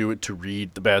turn to do it, to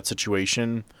read the bad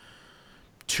situation,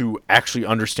 to actually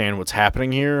understand what's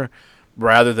happening here,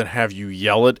 rather than have you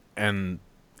yell it, and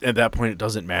at that point it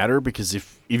doesn't matter, because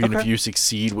if you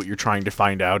succeed, what you're trying to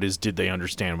find out is, did they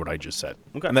understand what I just said?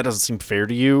 Okay. And that doesn't seem fair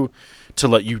to you to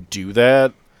let you do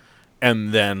that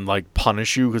and then like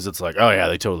punish you, because it's like, oh yeah,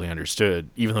 they totally understood,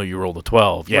 even though you rolled a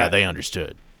 12. Yeah, Right. they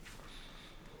understood.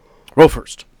 Roll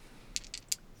first.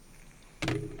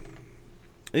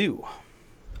 Ooh.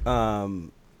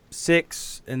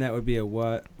 6, and that would be a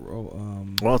what? Roll,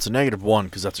 Well, it's a -1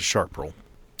 because that's a sharp roll.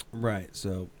 right,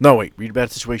 so No, wait. Read a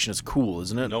bad situation is cool,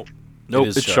 isn't it? Nope. Nope, It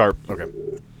is it's sharp. Okay.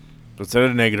 So it's at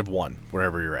a -1,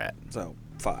 wherever you're at.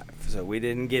 5. So we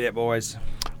didn't get it, boys.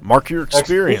 Mark your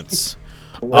experience.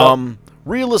 Well,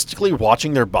 realistically,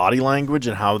 watching their body language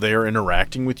and how they are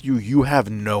interacting with you, you have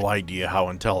no idea how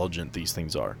intelligent these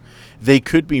things are. They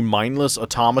could be mindless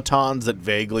automatons that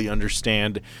vaguely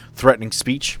understand threatening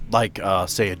speech, like,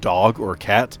 say, a dog or a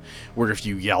cat, where if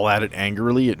you yell at it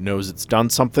angrily, it knows it's done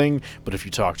something, but if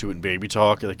you talk to it in baby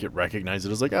talk, like, it recognizes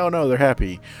it as like, oh no, they're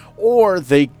happy. Or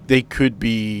they could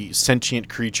be sentient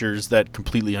creatures that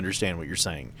completely understand what you're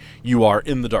saying. You are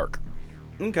in the dark.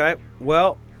 Okay.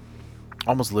 Well,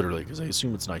 Almost literally, because I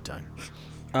assume it's nighttime.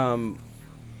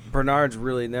 Bernard's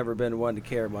really never been one to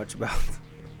care much about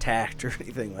tact or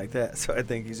anything like that. So I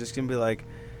think he's just going to be like,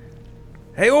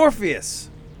 hey,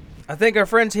 Orpheus, I think our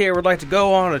friends here would like to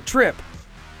go on a trip.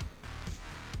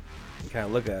 Kind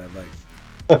of look at him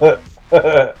like,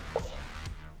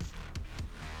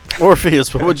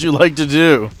 Orpheus, what would you like to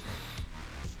do?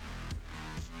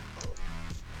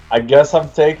 I guess I'm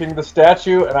taking the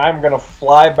statue and I'm gonna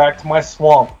fly back to my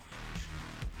swamp.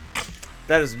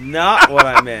 that is not what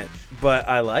I meant, but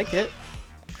I like it.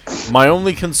 My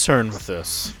only concern with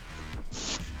this,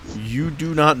 you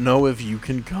do not know if you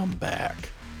can come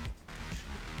back.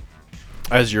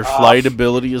 As your flight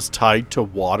ability is tied to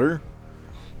water,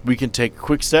 we can take a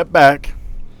quick step back.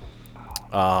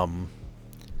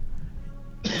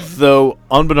 Though,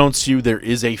 unbeknownst to you, there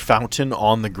is a fountain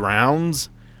on the grounds.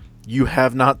 You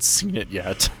have not seen it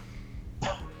yet.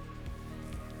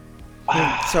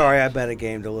 Sorry, I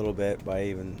metagamed a little bit by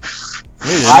even...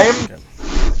 I'm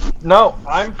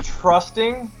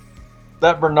trusting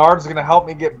that Bernard's gonna help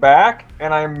me get back,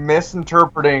 and I'm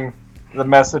misinterpreting the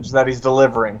message that he's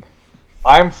delivering.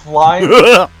 I'm flying.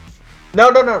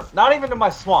 No, not even to my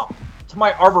swamp. To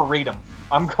my arboretum.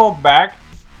 I'm going back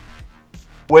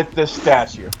with this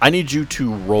statue. I need you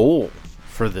to roll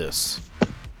for this.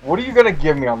 What are you gonna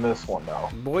give me on this one, though?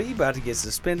 Boy, you about to get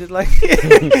suspended like...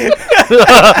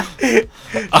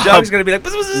 John's gonna be like...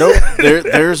 Nope,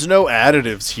 there's no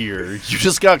additives here. You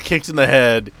just got kicked in the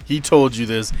head. He told you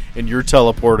this, and you're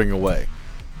teleporting away.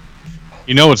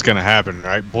 You know what's going to happen,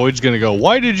 right? Boyd's going to go,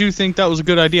 why did you think that was a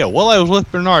good idea? Well, I was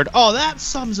with Bernard. Oh, that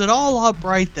sums it all up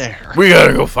right there. We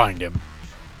gotta go find him.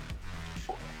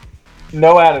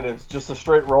 No additives, just a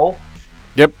straight roll.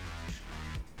 Yep.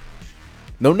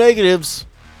 No negatives.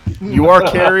 You are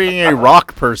carrying a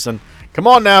rock person. Come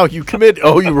on now, you commit.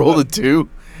 Oh, you rolled a 2?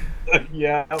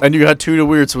 Yeah. And you got 2 to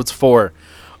weird, so it's 4.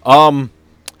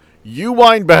 You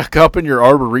wind back up in your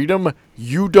arboretum.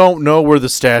 You don't know where the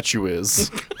statue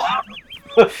is.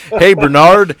 Hey,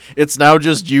 Bernard, it's now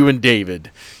just you and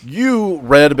David. You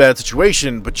read a bad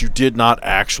situation, but you did not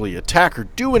actually attack or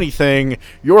do anything.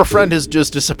 Your friend has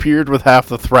just disappeared with half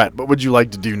the threat. What would you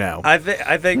like to do now? I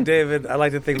think David, I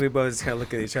like to think we both just kind of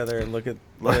look at each other and look at...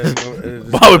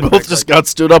 Well, we both just got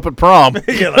stood up at prom.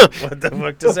 yeah, like, what the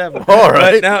fuck just happened? All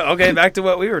right. But now, okay, back to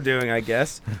what we were doing, I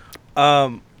guess.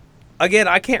 Again,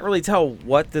 I can't really tell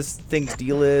what this thing's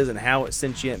deal is and how it's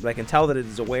sentient, but I can tell that it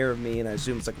is aware of me, and I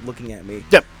assume it's like looking at me.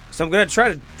 Yep. So I'm gonna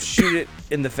try to shoot it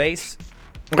in the face.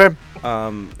 Okay.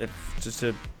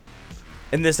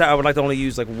 In this, I would like to only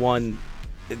use like one.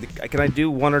 Can I do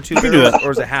one or two can do barrels, that. or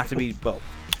does it have to be both?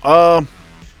 I'm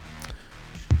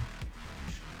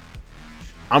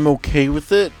okay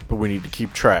with it, but we need to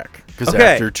keep track. Because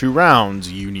Okay. after 2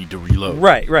 rounds, you need to reload.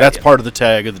 Right. That's yeah. part of the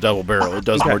tag of the double barrel. It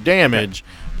does Okay. more damage,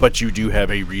 but you do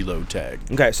have a reload tag.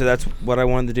 Okay, so that's what I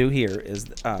wanted to do here is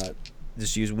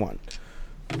just use one.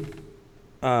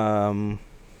 So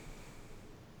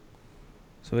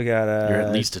we got You're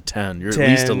at least a 10. You're 10 at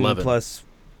least 11. plus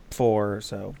 4,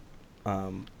 so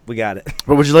we got it.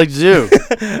 What would you like to do?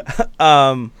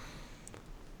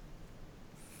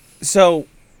 So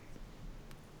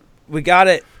we got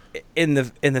it in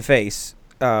the face.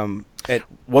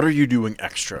 What are you doing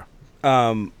extra?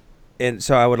 And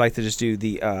so I would like to just do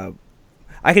the. I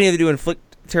can either do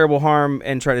inflict terrible harm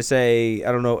and try to say,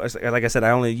 I don't know. Like I said,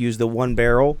 I only use the one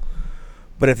barrel.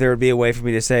 But if there would be a way for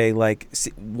me to say, like,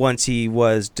 once he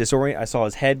was disoriented, I saw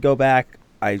his head go back.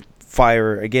 I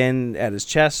fire again at his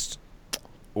chest,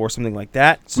 or something like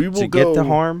that. We will to get the go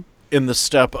harm. In the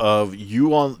step of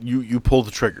you pull the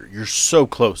trigger. You're so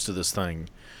close to this thing.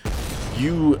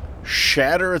 You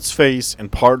shatter its face,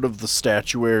 and part of the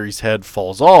statuary's head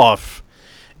falls off.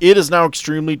 It is now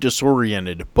extremely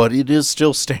disoriented, but it is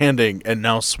still standing and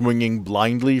now swinging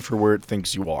blindly for where it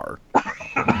thinks you are.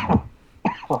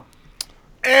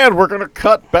 And we're going to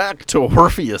cut back to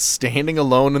Orpheus standing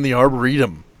alone in the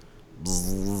Arboretum.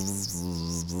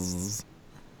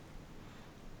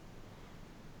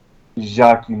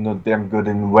 Jacques, you know damn good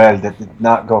and well that did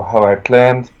not go how I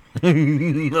planned.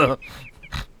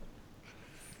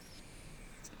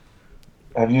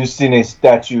 Have you seen a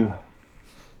statue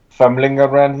fumbling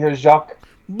around here, Jacques?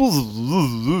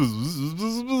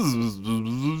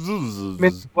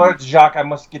 Miss words, Jacques. I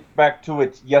must get back to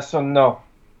it. Yes or no?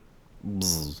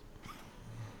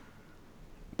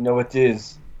 No, it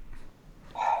is.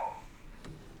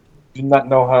 Do not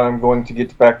know how I'm going to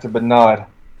get back to Bernard.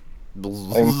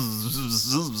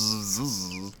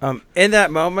 In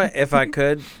that moment, if I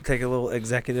could take a little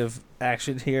executive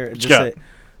action here, and just Yeah. say,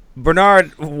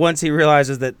 Bernard, once he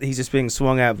realizes that he's just being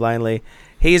swung at blindly,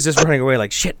 he's just running away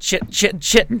like shit.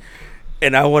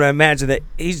 And I want to imagine that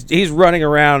he's running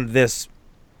around this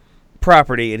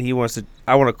property, and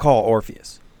I want to call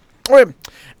Orpheus. Okay.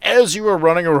 As you are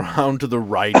running around to the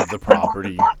right of the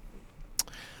property,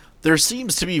 there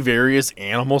seems to be various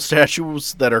animal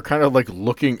statues that are kind of like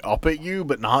looking up at you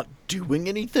but not doing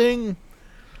anything.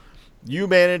 You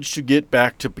manage to get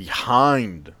back to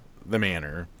behind the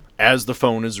manor as the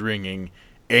phone is ringing,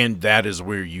 and that is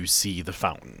where you see the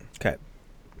fountain. Okay.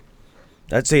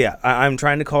 I'm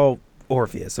trying to call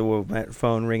Orpheus. So we'll that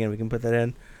phone ringing. We can put that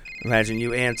in. Imagine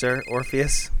you answer,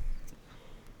 Orpheus.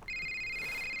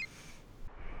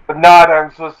 Bernard,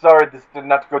 I'm so sorry. This did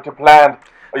not go to plan.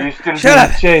 Are you still Shut being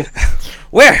up. chased?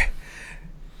 Where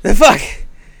the fuck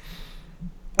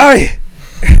are you?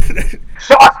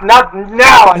 Shut not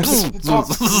now! I need to talk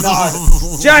to Bernard.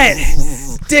 Giant,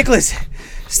 dickless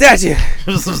statue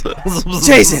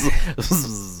chasing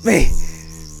me.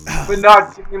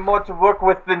 Bernard, give me more to work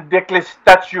with than Dickless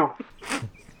statue.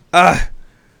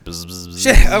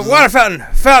 Shit, water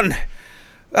fountain.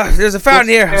 There's a fountain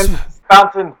here.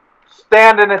 Fountain.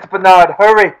 Stand in it, Bernard.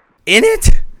 Hurry. In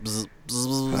it?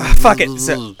 Fuck it.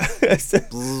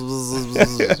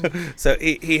 So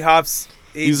he hops.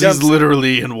 He's jumps.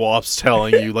 literally in Wops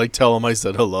telling you, like, tell him I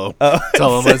said hello. Oh.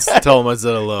 Tell him I said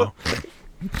hello.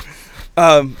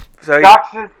 So Doc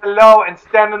says hello and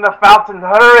stand in the fountain.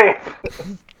 Hurry.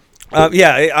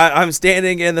 I'm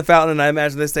standing in the fountain, and I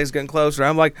imagine this thing's getting closer.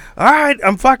 I'm like, all right,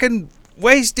 I'm fucking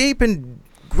waist deep in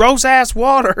gross ass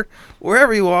water,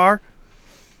 wherever you are.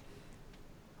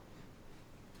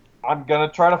 I'm gonna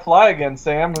try to fly again,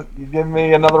 Sam. You give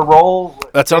me another roll.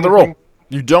 That's another roll.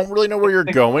 You don't really know where you're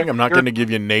going. I'm not going to give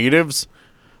you natives,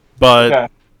 but Okay.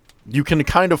 you can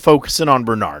kind of focus in on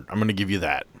Bernard. I'm going to give you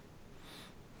that.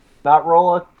 Not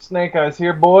roll a snake eyes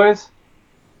here, boys.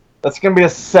 That's gonna be a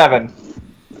 7.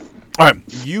 All right,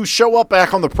 you show up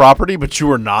back on the property, but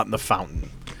you are not in the fountain.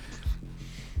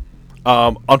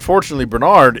 Unfortunately,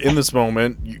 Bernard, in this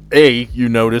moment, you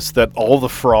notice that all the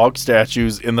frog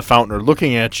statues in the fountain are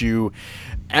looking at you,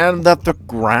 and that the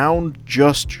ground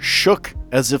just shook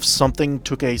as if something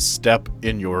took a step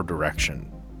in your direction.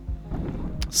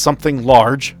 Something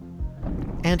large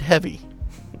and heavy.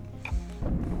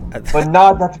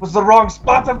 Bernard, that was the wrong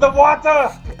spot of the water.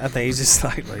 I think he's just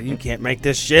like, well, you can't make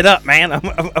this shit up, man. I'm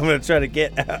gonna try to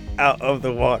get out of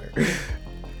the water.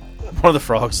 One of the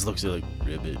frogs looks at you like,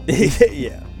 ribbit,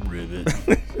 Yeah. ribbit.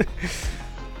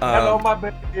 Hello, my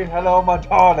baby. Hello, my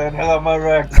darling. Hello, my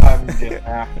ragtime.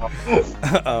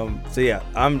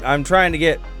 I'm trying to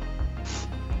get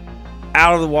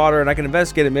out of the water, and I can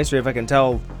investigate a mystery if I can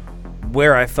tell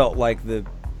where I felt like the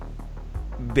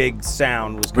big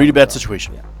sound was. Read a bad from.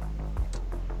 situation. Yeah.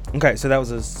 Okay, so that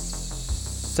was a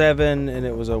 7, and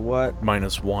it was a what?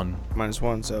 -1.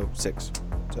 -1, so 6.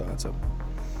 So that's a.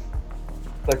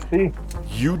 Let's see.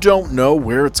 You don't know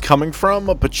where it's coming from,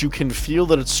 but you can feel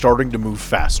that it's starting to move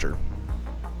faster.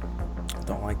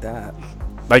 Don't like that.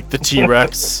 Like the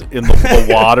T-Rex in the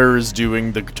water is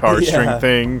doing the guitar string Yeah.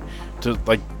 thing to,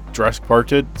 like, Jurassic Park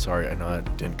did. Sorry, I know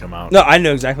that didn't come out. No, I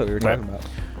know exactly what you were talking about.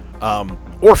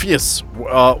 Orpheus,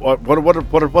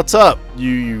 what's up?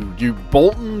 You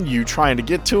bolting? You trying to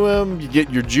get to him? You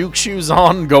get your juke shoes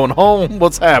on, going home?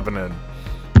 What's happening?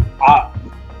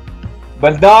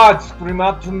 Bernard, scream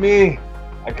out to me.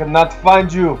 I cannot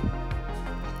find you.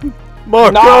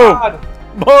 Marco! Bernard!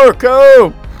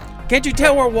 Marco! Can't you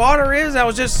tell where water is? I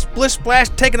was just splish splash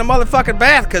taking a motherfucking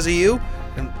bath because of you.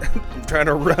 And I'm trying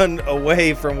to run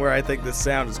away from where I think this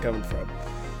sound is coming from.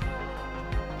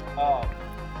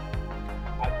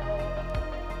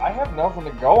 I have nothing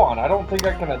to go on. I don't think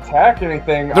I can attack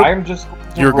anything. Nope. I'm just.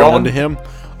 You're going to him?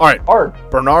 All right, hard.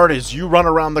 Bernard, as you run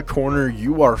around the corner,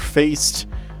 you are faced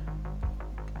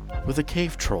with a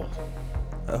cave troll.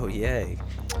 Oh, yay.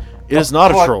 It is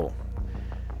not a what? troll.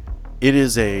 It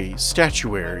is a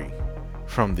statuary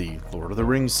from the Lord of the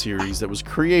Rings series that was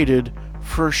created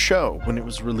for a show when it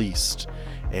was released.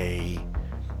 A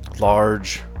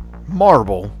large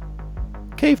marble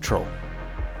cave troll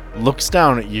looks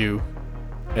down at you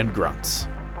and grunts.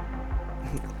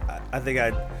 I think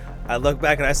I look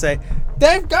back and I say,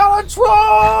 they've got a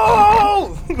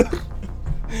troll!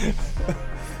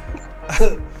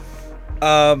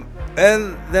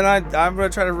 And then I'm gonna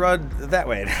try to run that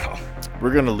way now.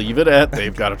 We're gonna leave it at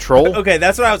they've got a troll. Okay,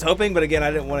 that's what I was hoping, but again,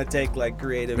 I didn't want to take like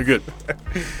creative. You're good.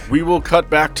 We will cut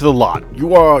back to the lot.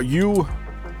 All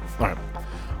right.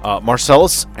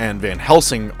 Marcellus and Van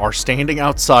Helsing are standing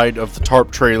outside of the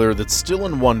tarp trailer that's still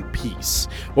in one piece.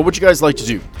 What would you guys like to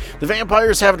do? The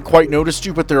vampires haven't quite noticed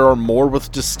you, but there are more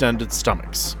with distended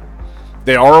stomachs.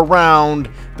 They are around.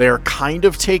 They are kind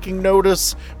of taking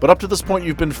notice, but up to this point,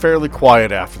 you've been fairly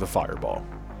quiet after the fireball.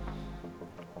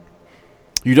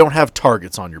 You don't have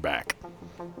targets on your back.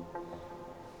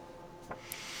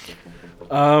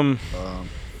 I'm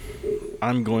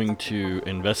going to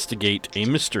investigate a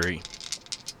mystery.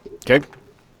 Okay?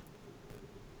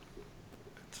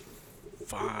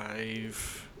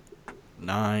 5,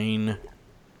 9,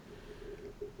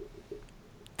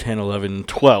 10, 11,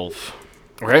 12.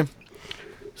 Okay?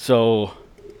 So,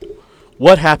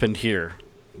 what happened here?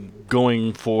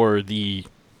 Going for the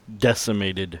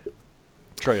decimated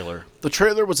trailer. The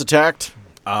trailer was attacked.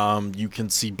 You can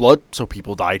see blood, so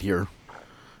people died here.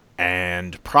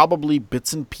 And probably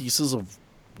bits and pieces of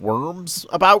worms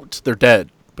about. They're dead,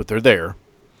 but they're there.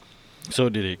 So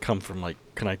did it come from, like,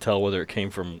 can I tell whether it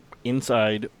came from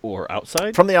inside or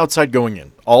outside? From the outside going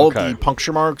in. All Okay. of the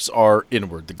puncture marks are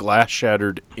inward. The glass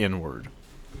shattered inward.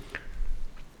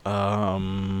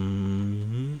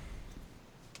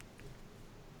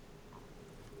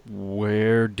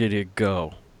 Where did it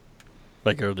go?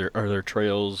 Like, are there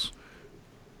trails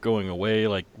going away?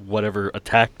 Like, whatever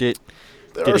attacked it?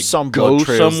 There Did are it some go blood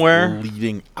trails somewhere?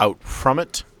 leading out from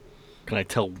it. Can I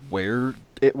tell where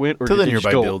it went? Or To did the it just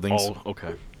nearby go buildings. all-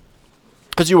 okay.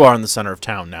 Because you are in the center of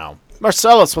town now.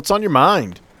 Marcellus, what's on your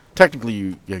mind? Technically,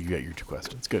 you got your 2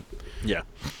 questions. Good. Yeah.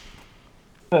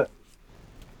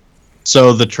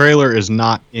 So the trailer is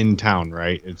not in town,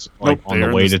 right? It's like Nope, on they the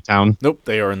are way in the- to town. Nope,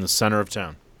 they are in the center of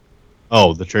town.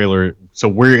 Oh, the trailer. So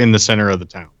we're in the center of the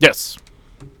town. Yes.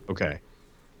 Okay.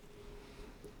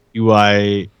 Do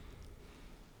I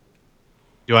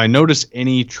notice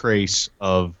any trace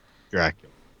of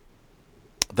Dracula?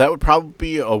 That would probably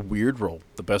be a weird roll.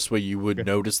 The best way you would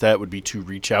notice that would be to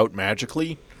reach out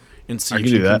magically and see I if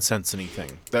can you do can that. sense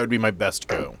anything. That would be my best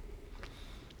go.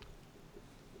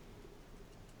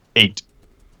 8.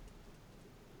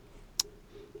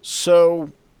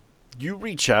 So you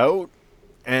reach out,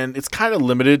 and it's kind of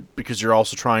limited because you're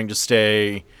also trying to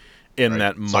stay in Right.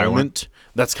 that Silent. moment.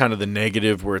 That's kind of the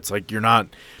negative where it's like you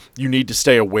need to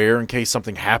stay aware in case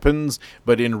something happens.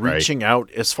 But in Right. reaching out,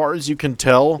 as far as you can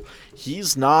tell,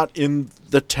 he's not in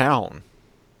the town.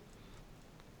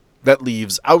 That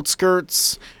leaves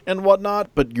outskirts and whatnot,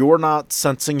 but you're not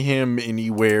sensing him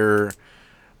anywhere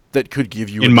that could give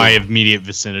you In a my good- immediate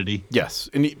vicinity. yes,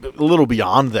 and a little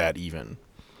beyond that even.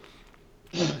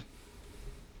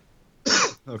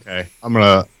 Okay. I'm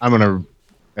gonna.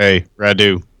 Hey,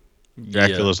 Radu. Yeah.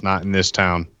 Dracula's not in this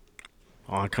town.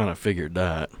 Oh, I kind of figured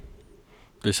that.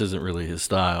 This isn't really his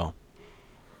style.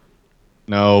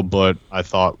 No, but I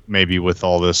thought maybe with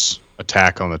all this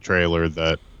attack on the trailer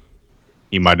that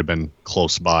he might have been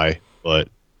close by. But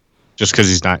just because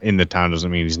he's not in the town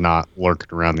doesn't mean he's not lurking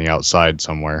around the outside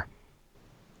somewhere.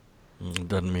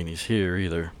 Doesn't mean he's here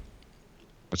either.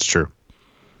 That's true.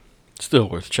 Still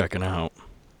worth checking out.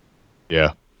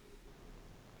 Yeah.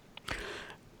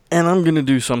 And I'm going to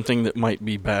do something that might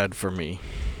be bad for me.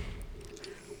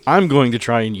 I'm going to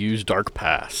try and use Dark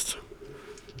Past.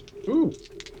 Ooh.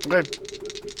 Okay.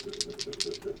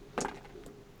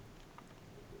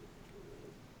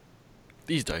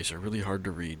 These dice are really hard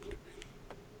to read.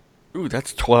 Ooh,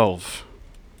 that's 12.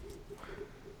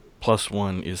 Plus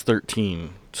 1 is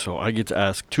 13. So I get to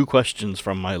ask 2 questions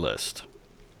from my list.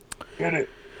 Get it.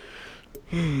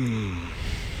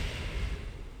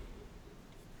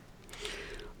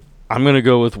 I'm going to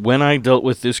go with when I dealt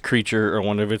with this creature or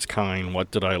one of its kind, what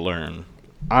did I learn?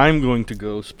 I'm going to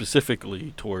go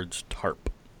specifically towards Tarp.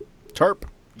 Tarp.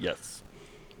 Yes.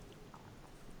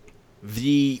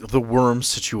 The worm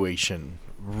situation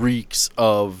reeks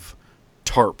of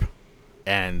tarp,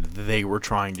 and they were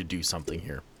trying to do something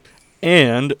here.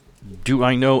 And do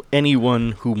I know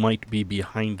anyone who might be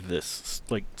behind this?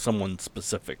 Like someone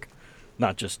specific.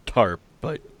 Not just Tarp,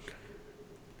 but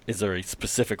is there a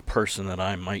specific person that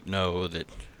I might know that...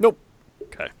 Nope.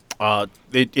 Okay.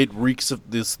 It reeks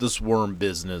of this worm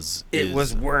business. It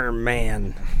was Worm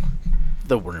Man.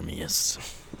 the wormiest.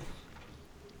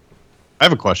 I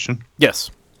have a question.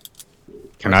 Yes.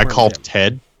 Can I call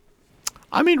Ted?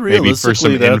 I mean, Maybe for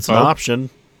some realistically, that's an info? option.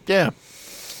 Yeah.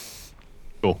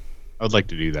 Cool. I would like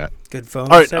to do that. Good phone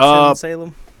All right, reception in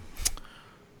Salem.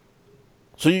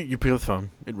 So you pick up the phone.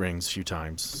 It rings a few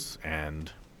times,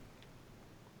 and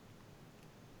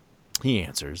He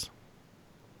answers.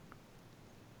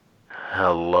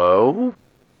 Hello?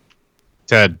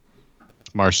 Ted,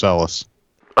 Marcellus.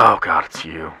 Oh god, it's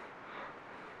you.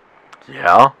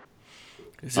 Yeah?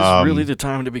 Is this really the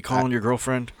time to be calling your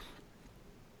girlfriend?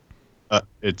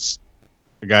 It's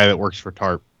the guy that works for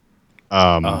TARP.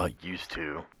 Used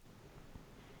to.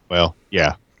 Well,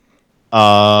 yeah.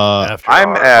 After I'm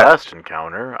our at last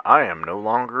encounter. I am no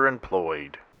longer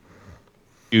employed.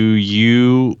 Do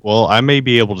you? Well, I may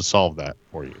be able to solve that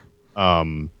for you.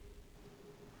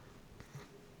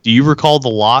 Do you recall the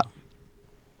lot?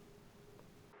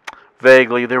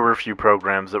 Vaguely, there were a few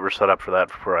programs that were set up for that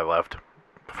before I left.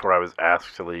 Before I was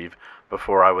asked to leave.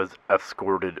 Before I was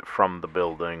escorted from the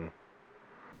building.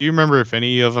 Do you remember if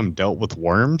any of them dealt with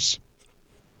worms?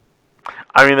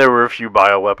 I mean, there were a few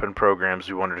bioweapon programs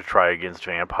we wanted to try against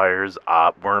vampires.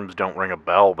 Worms don't ring a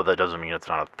bell, but that doesn't mean it's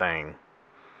not a thing.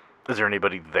 Is there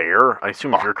anybody there? I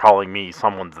assume if you're calling me,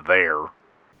 someone's there.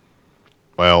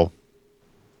 Well,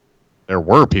 there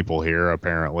were people here,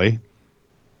 apparently.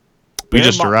 We Bear in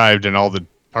just mi- arrived, and all the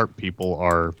TARP people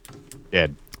are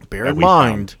dead. Bear that in we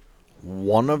mind,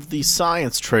 one of the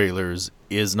science trailers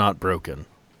is not broken.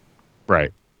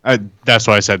 Right. That's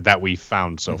why I said that we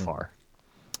found so far.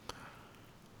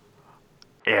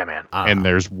 Yeah, man. And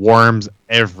there's worms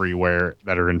everywhere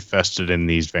that are infested in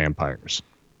these vampires.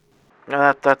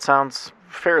 That sounds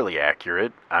fairly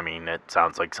accurate. I mean, it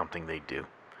sounds like something they do.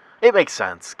 It makes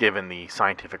sense, given the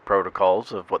scientific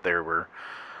protocols of what they were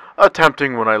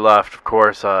attempting when I left. Of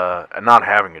course, not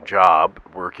having a job,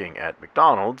 working at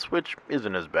McDonald's, which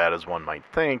isn't as bad as one might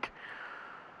think.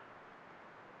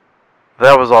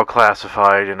 That was all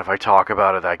classified, and if I talk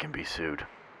about it, I can be sued.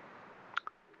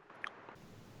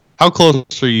 How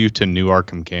close are you to New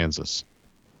Arkham, Kansas?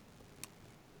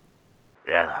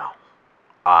 Yeah, no.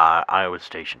 I was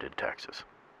stationed in Texas.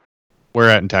 Where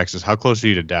at in Texas? How close are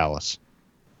you to Dallas?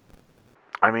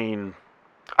 I mean,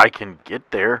 I can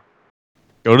get there.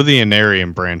 Go to the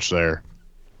Anarium branch there.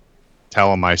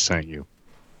 Tell them I sent you.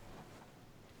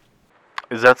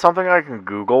 Is that something I can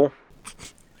Google?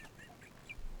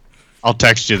 I'll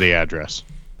text you the address.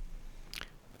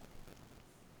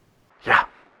 Yeah,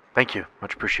 thank you.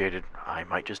 Much appreciated. I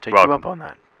might just take Welcome. you up on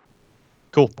that.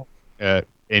 Cool.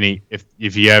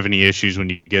 If you have any issues when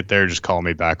you get there, just call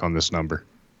me back on this number.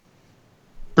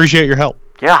 Appreciate your help.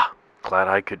 Yeah, glad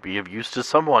I could be of use to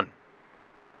someone.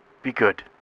 Be good.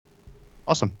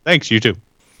 Awesome. Thanks, you too.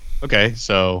 Okay,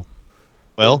 so,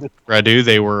 well, Radu,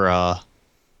 they were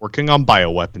working on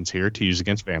bioweapons here to use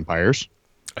against vampires.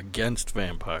 Against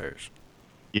vampires.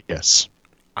 Yes.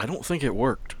 I don't think it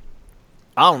worked.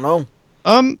 I don't know.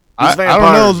 I don't know.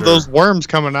 vampires are- Those worms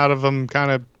coming out of them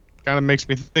kind of makes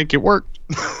me think it worked.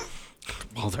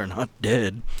 Well, they're not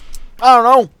dead. I don't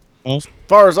know. Well, As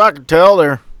far as I can tell,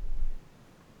 they're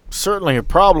certainly a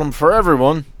problem for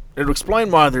everyone. It would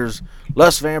explain why there's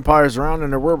less vampires around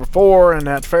than there were before, and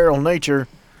that feral nature.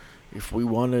 If we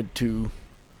wanted to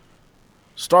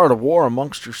start a war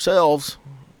amongst yourselves,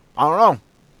 I don't know.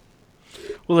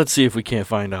 Well, let's see if we can't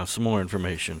find out some more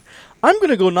information. I'm going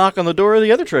to go knock on the door of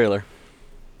the other trailer.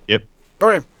 Yep.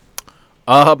 Okay.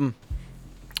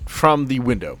 From the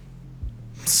window,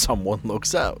 someone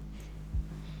looks out.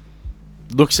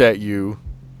 Looks at you.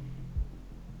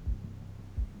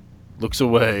 Looks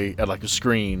away at like a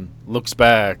screen. Looks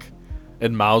back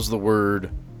and mouths the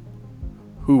word,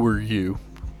 "Who are you?"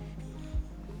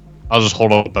 I'll just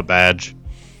hold up a badge.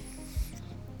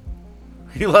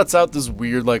 He lets out this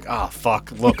weird, like, ah,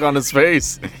 fuck look on his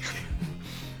face.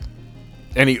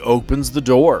 And he opens the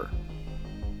door.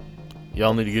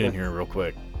 Y'all need to get in here real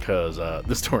quick, because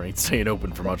this door ain't staying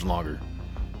open for much longer.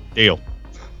 Deal.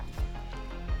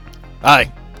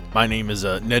 Hi, my name is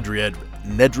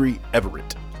Nedry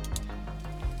Everett.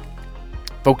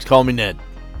 Folks call me Ned.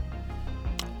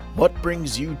 What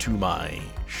brings you to my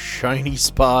shiny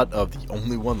spot of the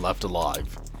only one left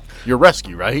alive? Your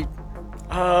rescue, right?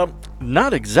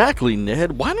 Not exactly,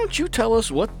 Ned. Why don't you tell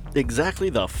us what exactly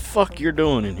the fuck you're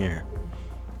doing in here?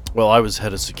 Well, I was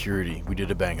head of security. We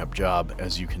did a bang-up job,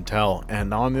 as you can tell, and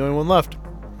now I'm the only one left.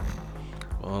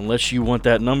 Well, unless you want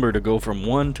that number to go from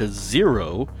 1 to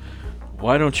 0,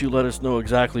 why don't you let us know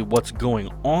exactly what's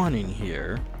going on in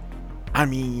here? I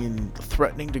mean,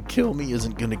 threatening to kill me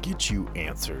isn't gonna get you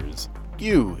answers.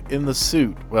 You, in the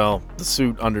suit, well, the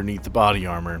suit underneath the body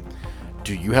armor,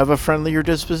 do you have a friendlier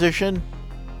disposition?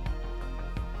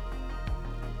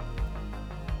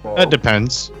 That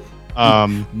depends.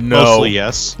 No. Mostly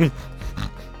yes.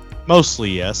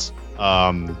 Mostly yes.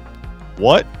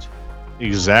 What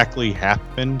exactly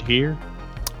happened here?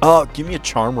 Give me a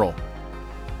charm roll.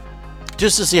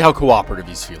 Just to see how cooperative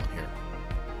he's feeling here.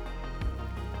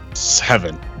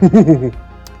 7.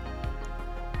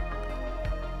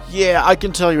 Yeah, I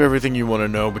can tell you everything you want to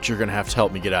know, but you're going to have to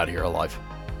help me get out of here alive.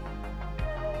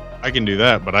 I can do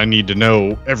that, but I need to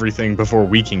know everything before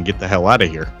we can get the hell out of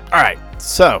here. Alright,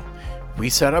 so we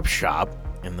set up shop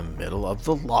in the middle of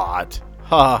the lot.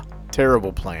 Ha,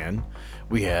 terrible plan.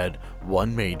 We had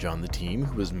one mage on the team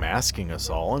who was masking us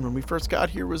all, and when we first got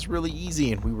here it was really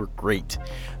easy and we were great.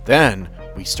 Then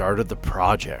we started the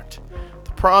project.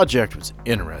 The project was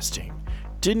interesting.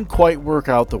 Didn't quite work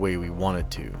out the way we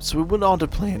wanted to, so we went on to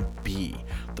plan B.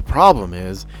 The problem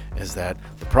is that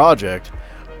the project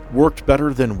worked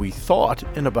better than we thought,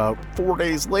 and about 4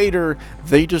 days later,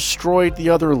 they destroyed the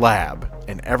other lab,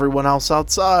 and everyone else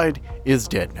outside is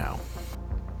dead now.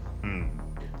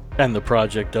 And the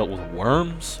project dealt with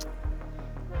worms?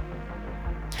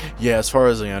 Yeah, as far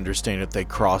as I understand it, they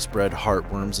crossbred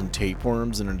heartworms and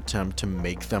tapeworms in an attempt to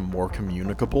make them more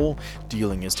communicable,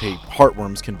 dealing as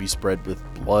heartworms can be spread with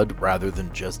blood rather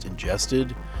than just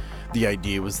ingested. The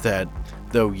idea was that,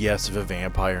 though yes, if a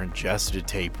vampire ingested a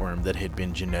tapeworm that had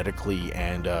been genetically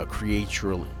and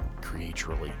creaturally,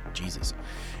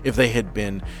 if they had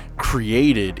been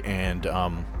created and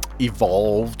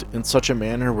evolved in such a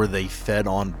manner where they fed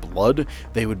on blood,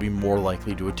 they would be more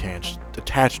likely to attach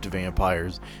to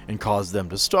vampires and cause them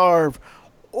to starve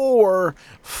or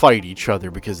fight each other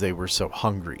because they were so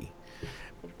hungry.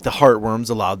 The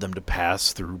heartworms allowed them to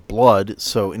pass through blood,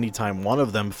 so anytime one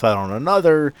of them fed on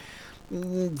another,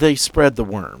 they spread the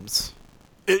worms.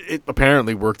 It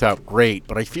apparently worked out great,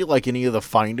 but I feel like any of the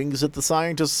findings that the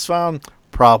scientists found,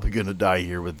 probably going to die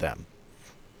here with them.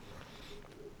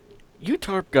 You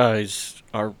TARP guys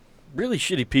are really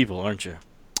shitty people, aren't you?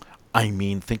 I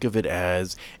mean, think of it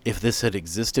as if this had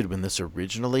existed when this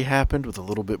originally happened with a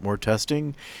little bit more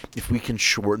testing, if we can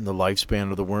shorten the lifespan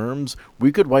of the worms,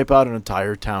 we could wipe out an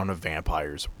entire town of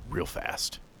vampires real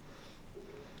fast.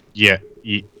 Yeah,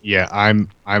 I'm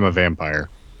a vampire,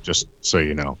 just so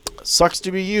you know. Sucks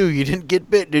to be you. You didn't get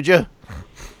bit, did you?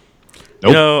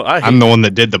 Nope. No, I'm the one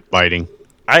that did the biting.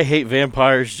 I hate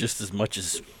vampires just as much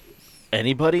as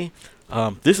anybody.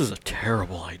 This is a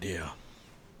terrible idea.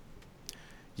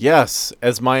 Yes,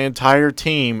 as my entire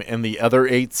team and the other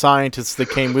 8 scientists that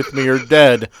came with me are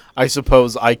dead, I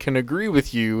suppose I can agree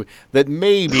with you that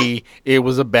maybe it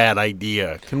was a bad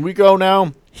idea. Can we go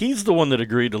now? He's the one that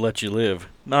agreed to let you live,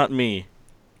 not me.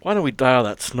 Why don't we dial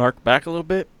that snark back a little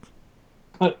bit?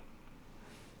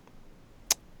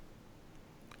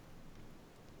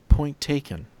 Point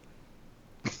taken.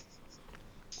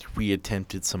 We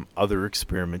attempted some other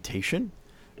experimentation.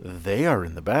 They are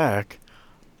in the back.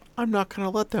 I'm not going to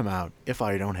let them out if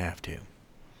I don't have to.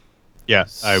 Yeah,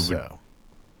 I would So,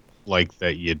 like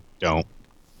that you don't.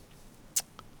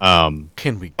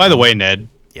 can we? By the way, Ned,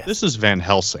 Yes. this is Van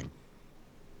Helsing.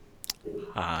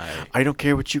 Hi. I don't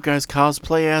care what you guys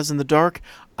cosplay as in the dark.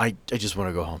 I just want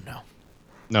to go home now.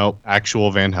 No,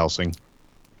 actual Van Helsing.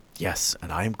 Yes,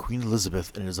 and I am Queen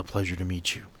Elizabeth, and it is a pleasure to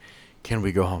meet you. Can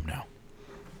we go home now?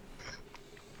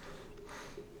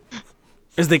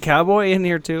 Is the cowboy in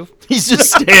here too? He's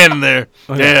just standing there.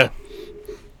 Yeah.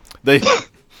 They.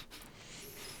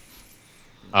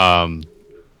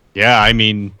 Yeah, I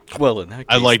mean, Well, in that case,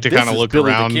 I'd like to this kinda is look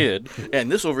Billy around. the Kid,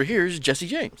 and this over here is Jesse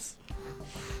James.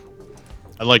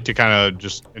 I'd like to kind of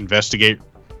just investigate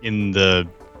in the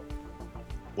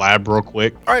lab real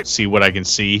quick. All right. See what I can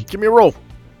see. Give me a roll.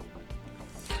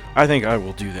 I think I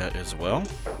will do that as well.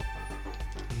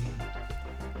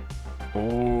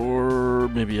 Or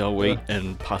maybe I'll wait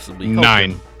and possibly help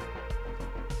 9. him.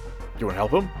 You want to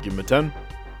help him? Give him a 10.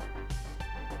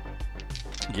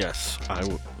 Yes, I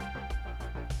will.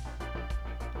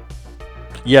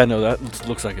 Yeah, no, that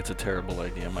looks like it's a terrible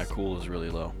idea. My cool is really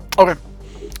low. Okay.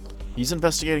 He's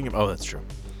investigating him. Oh, that's true.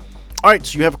 All right,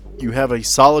 so you have a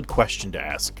solid question to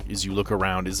ask as you look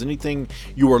around. Is anything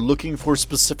you are looking for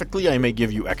specifically? I may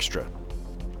give you extra.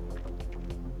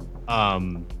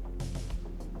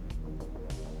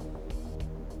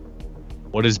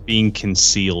 What is being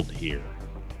concealed here?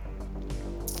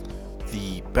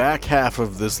 The back half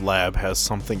of this lab has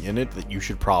something in it that you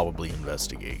should probably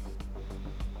investigate.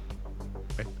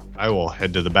 I will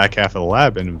head to the back half of the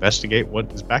lab and investigate what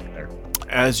is back there.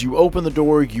 As you open the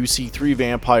door, you see 3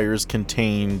 vampires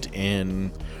contained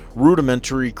in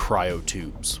rudimentary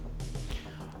cryotubes.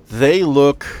 They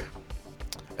look,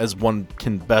 as one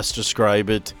can best describe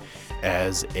it,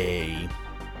 as a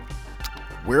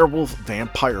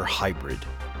werewolf-vampire hybrid,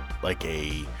 like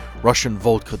a Russian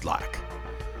Volkodlak.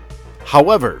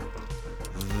 However,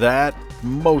 that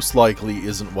most likely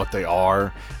isn't what they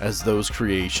are, as those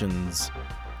creations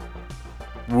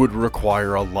would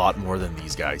require a lot more than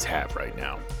these guys have right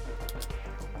now.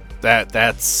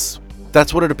 That's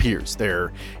what it appears.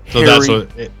 They're So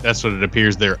hairy. that's what it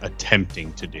appears they're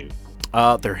attempting to do.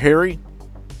 They're hairy.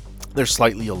 They're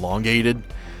slightly elongated.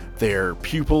 Their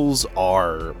pupils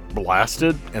are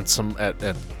blasted, and some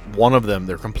at one of them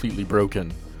they're completely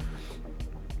broken.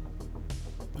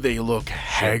 They look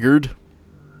haggard,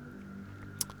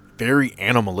 very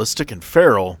animalistic and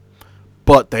feral,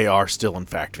 but they are still in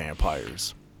fact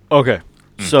vampires. Okay,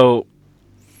 so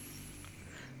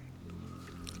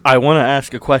I want to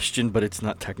ask a question, but it's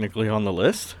not technically on the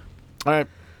list. All right.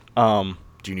 Um,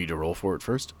 Do you need to roll for it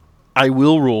first? I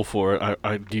will roll for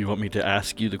it. Do you want me to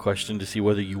ask you the question to see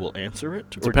whether you will answer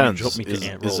it? Or Depends. Do you want me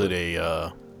to Is roll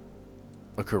it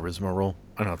a charisma roll?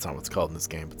 I know it's not what's called in this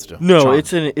game, but still. No, Charm.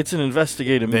 it's an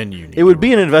investigative. Then you need it would to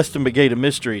be an investigative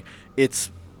mystery.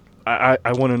 It's I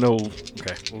want to know.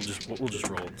 Okay, we'll just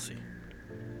roll and see.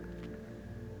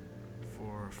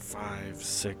 4, 5,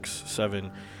 6,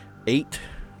 7, 8,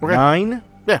 Okay. 9.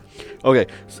 Yeah. Okay.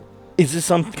 Is this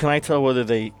some? Can I tell whether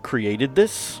they created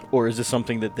this, or is this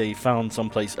something that they found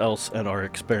someplace else and are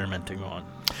experimenting on?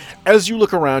 As you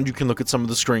look around, you can look at some of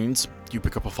the screens. You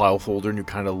pick up a file folder and you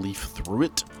kind of leaf through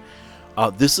it.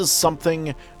 This is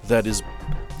something that is...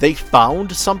 They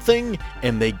found something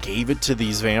and they gave it to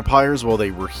these vampires while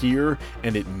they were here,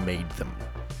 and it made them.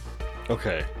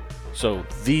 Okay. So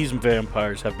these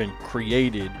vampires have been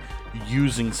created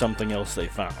using something else they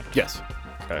found. Yes.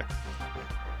 Okay.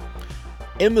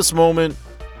 In this moment,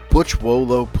 Butch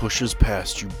Wolo pushes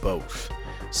past you both,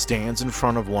 stands in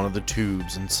front of one of the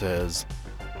tubes and says,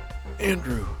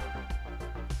 Andrew,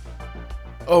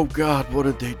 oh God, what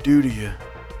did they do to you?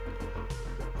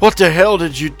 What the hell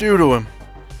did you do to him?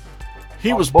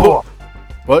 He My was boy.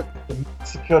 What?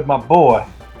 Secured my boy.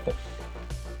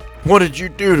 What did you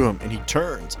do to him? And he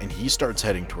turns and he starts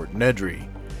heading toward Nedry,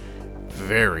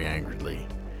 very angrily.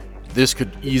 This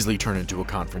could easily turn into a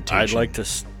confrontation. I'd like to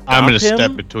stop I'm going to him.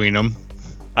 step between them.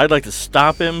 I'd like to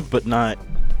stop him, but not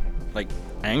like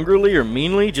angrily or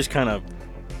meanly. Just kind of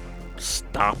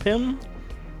stop him.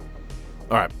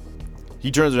 All right. He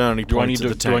turns around and he points at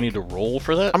the tank. Do I need to roll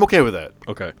for that? I'm okay with that.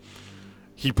 Okay.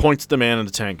 He points at the man in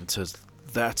the tank and says,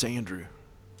 That's Andrew.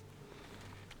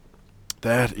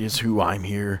 That is who I'm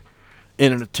here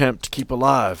in an attempt to keep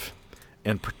alive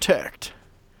and protect.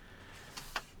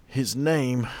 His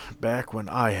name, back when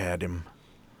I had him,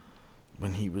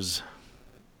 when he was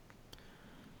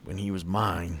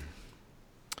mine,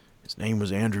 his name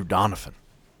was Andrew Donovan.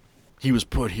 He was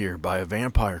put here by a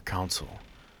vampire council.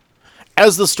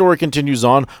 As the story continues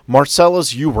on,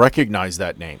 Marcellus, you recognize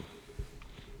that name.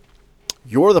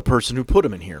 You're the person who put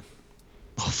him in here.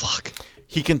 Oh, fuck.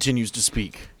 He continues to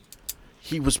speak.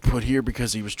 He was put here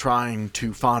because he was trying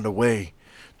to find a way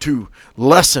to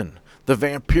lessen the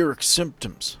vampiric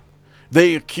symptoms.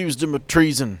 They accused him of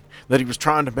treason, that he was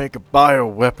trying to make a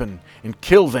bioweapon and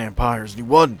kill vampires, and he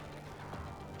wasn't.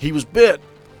 He was bit,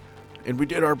 and we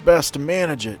did our best to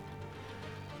manage it.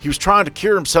 He was trying to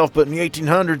cure himself, but in the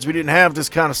 1800s we didn't have this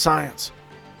kind of science.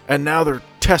 And now they're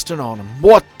testing on him.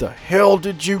 What the hell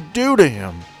did you do to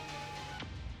him?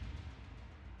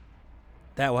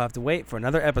 That will have to wait for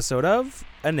another episode of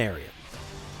Anarian.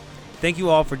 Thank you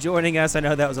all for joining us. I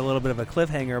know that was a little bit of a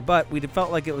cliffhanger, but we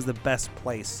felt like it was the best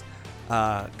place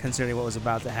considering what was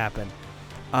about to happen.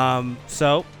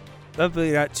 So hopefully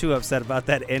you're not too upset about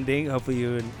that ending. Hopefully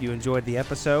you enjoyed the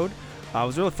episode. It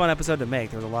was a really fun episode to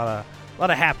make. There was a lot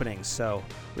of happenings, so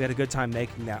we had a good time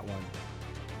making that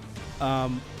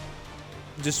one.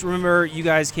 Just remember, you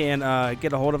guys can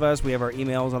get a hold of us. We have our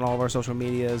emails on all of our social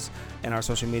medias and our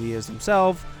social medias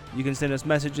themselves. You can send us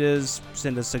messages,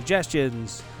 send us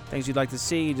suggestions, things you'd like to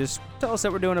see. Just tell us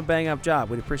that we're doing a bang-up job.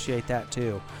 We'd appreciate that,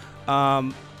 too.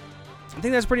 I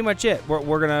think that's pretty much it. We're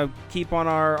going to keep on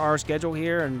our schedule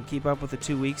here and keep up with the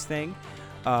 2 weeks thing.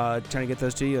 Trying to get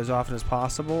those to you as often as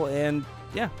possible. And,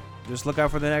 yeah, just look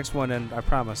out for the next one, and I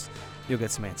promise you'll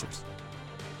get some answers.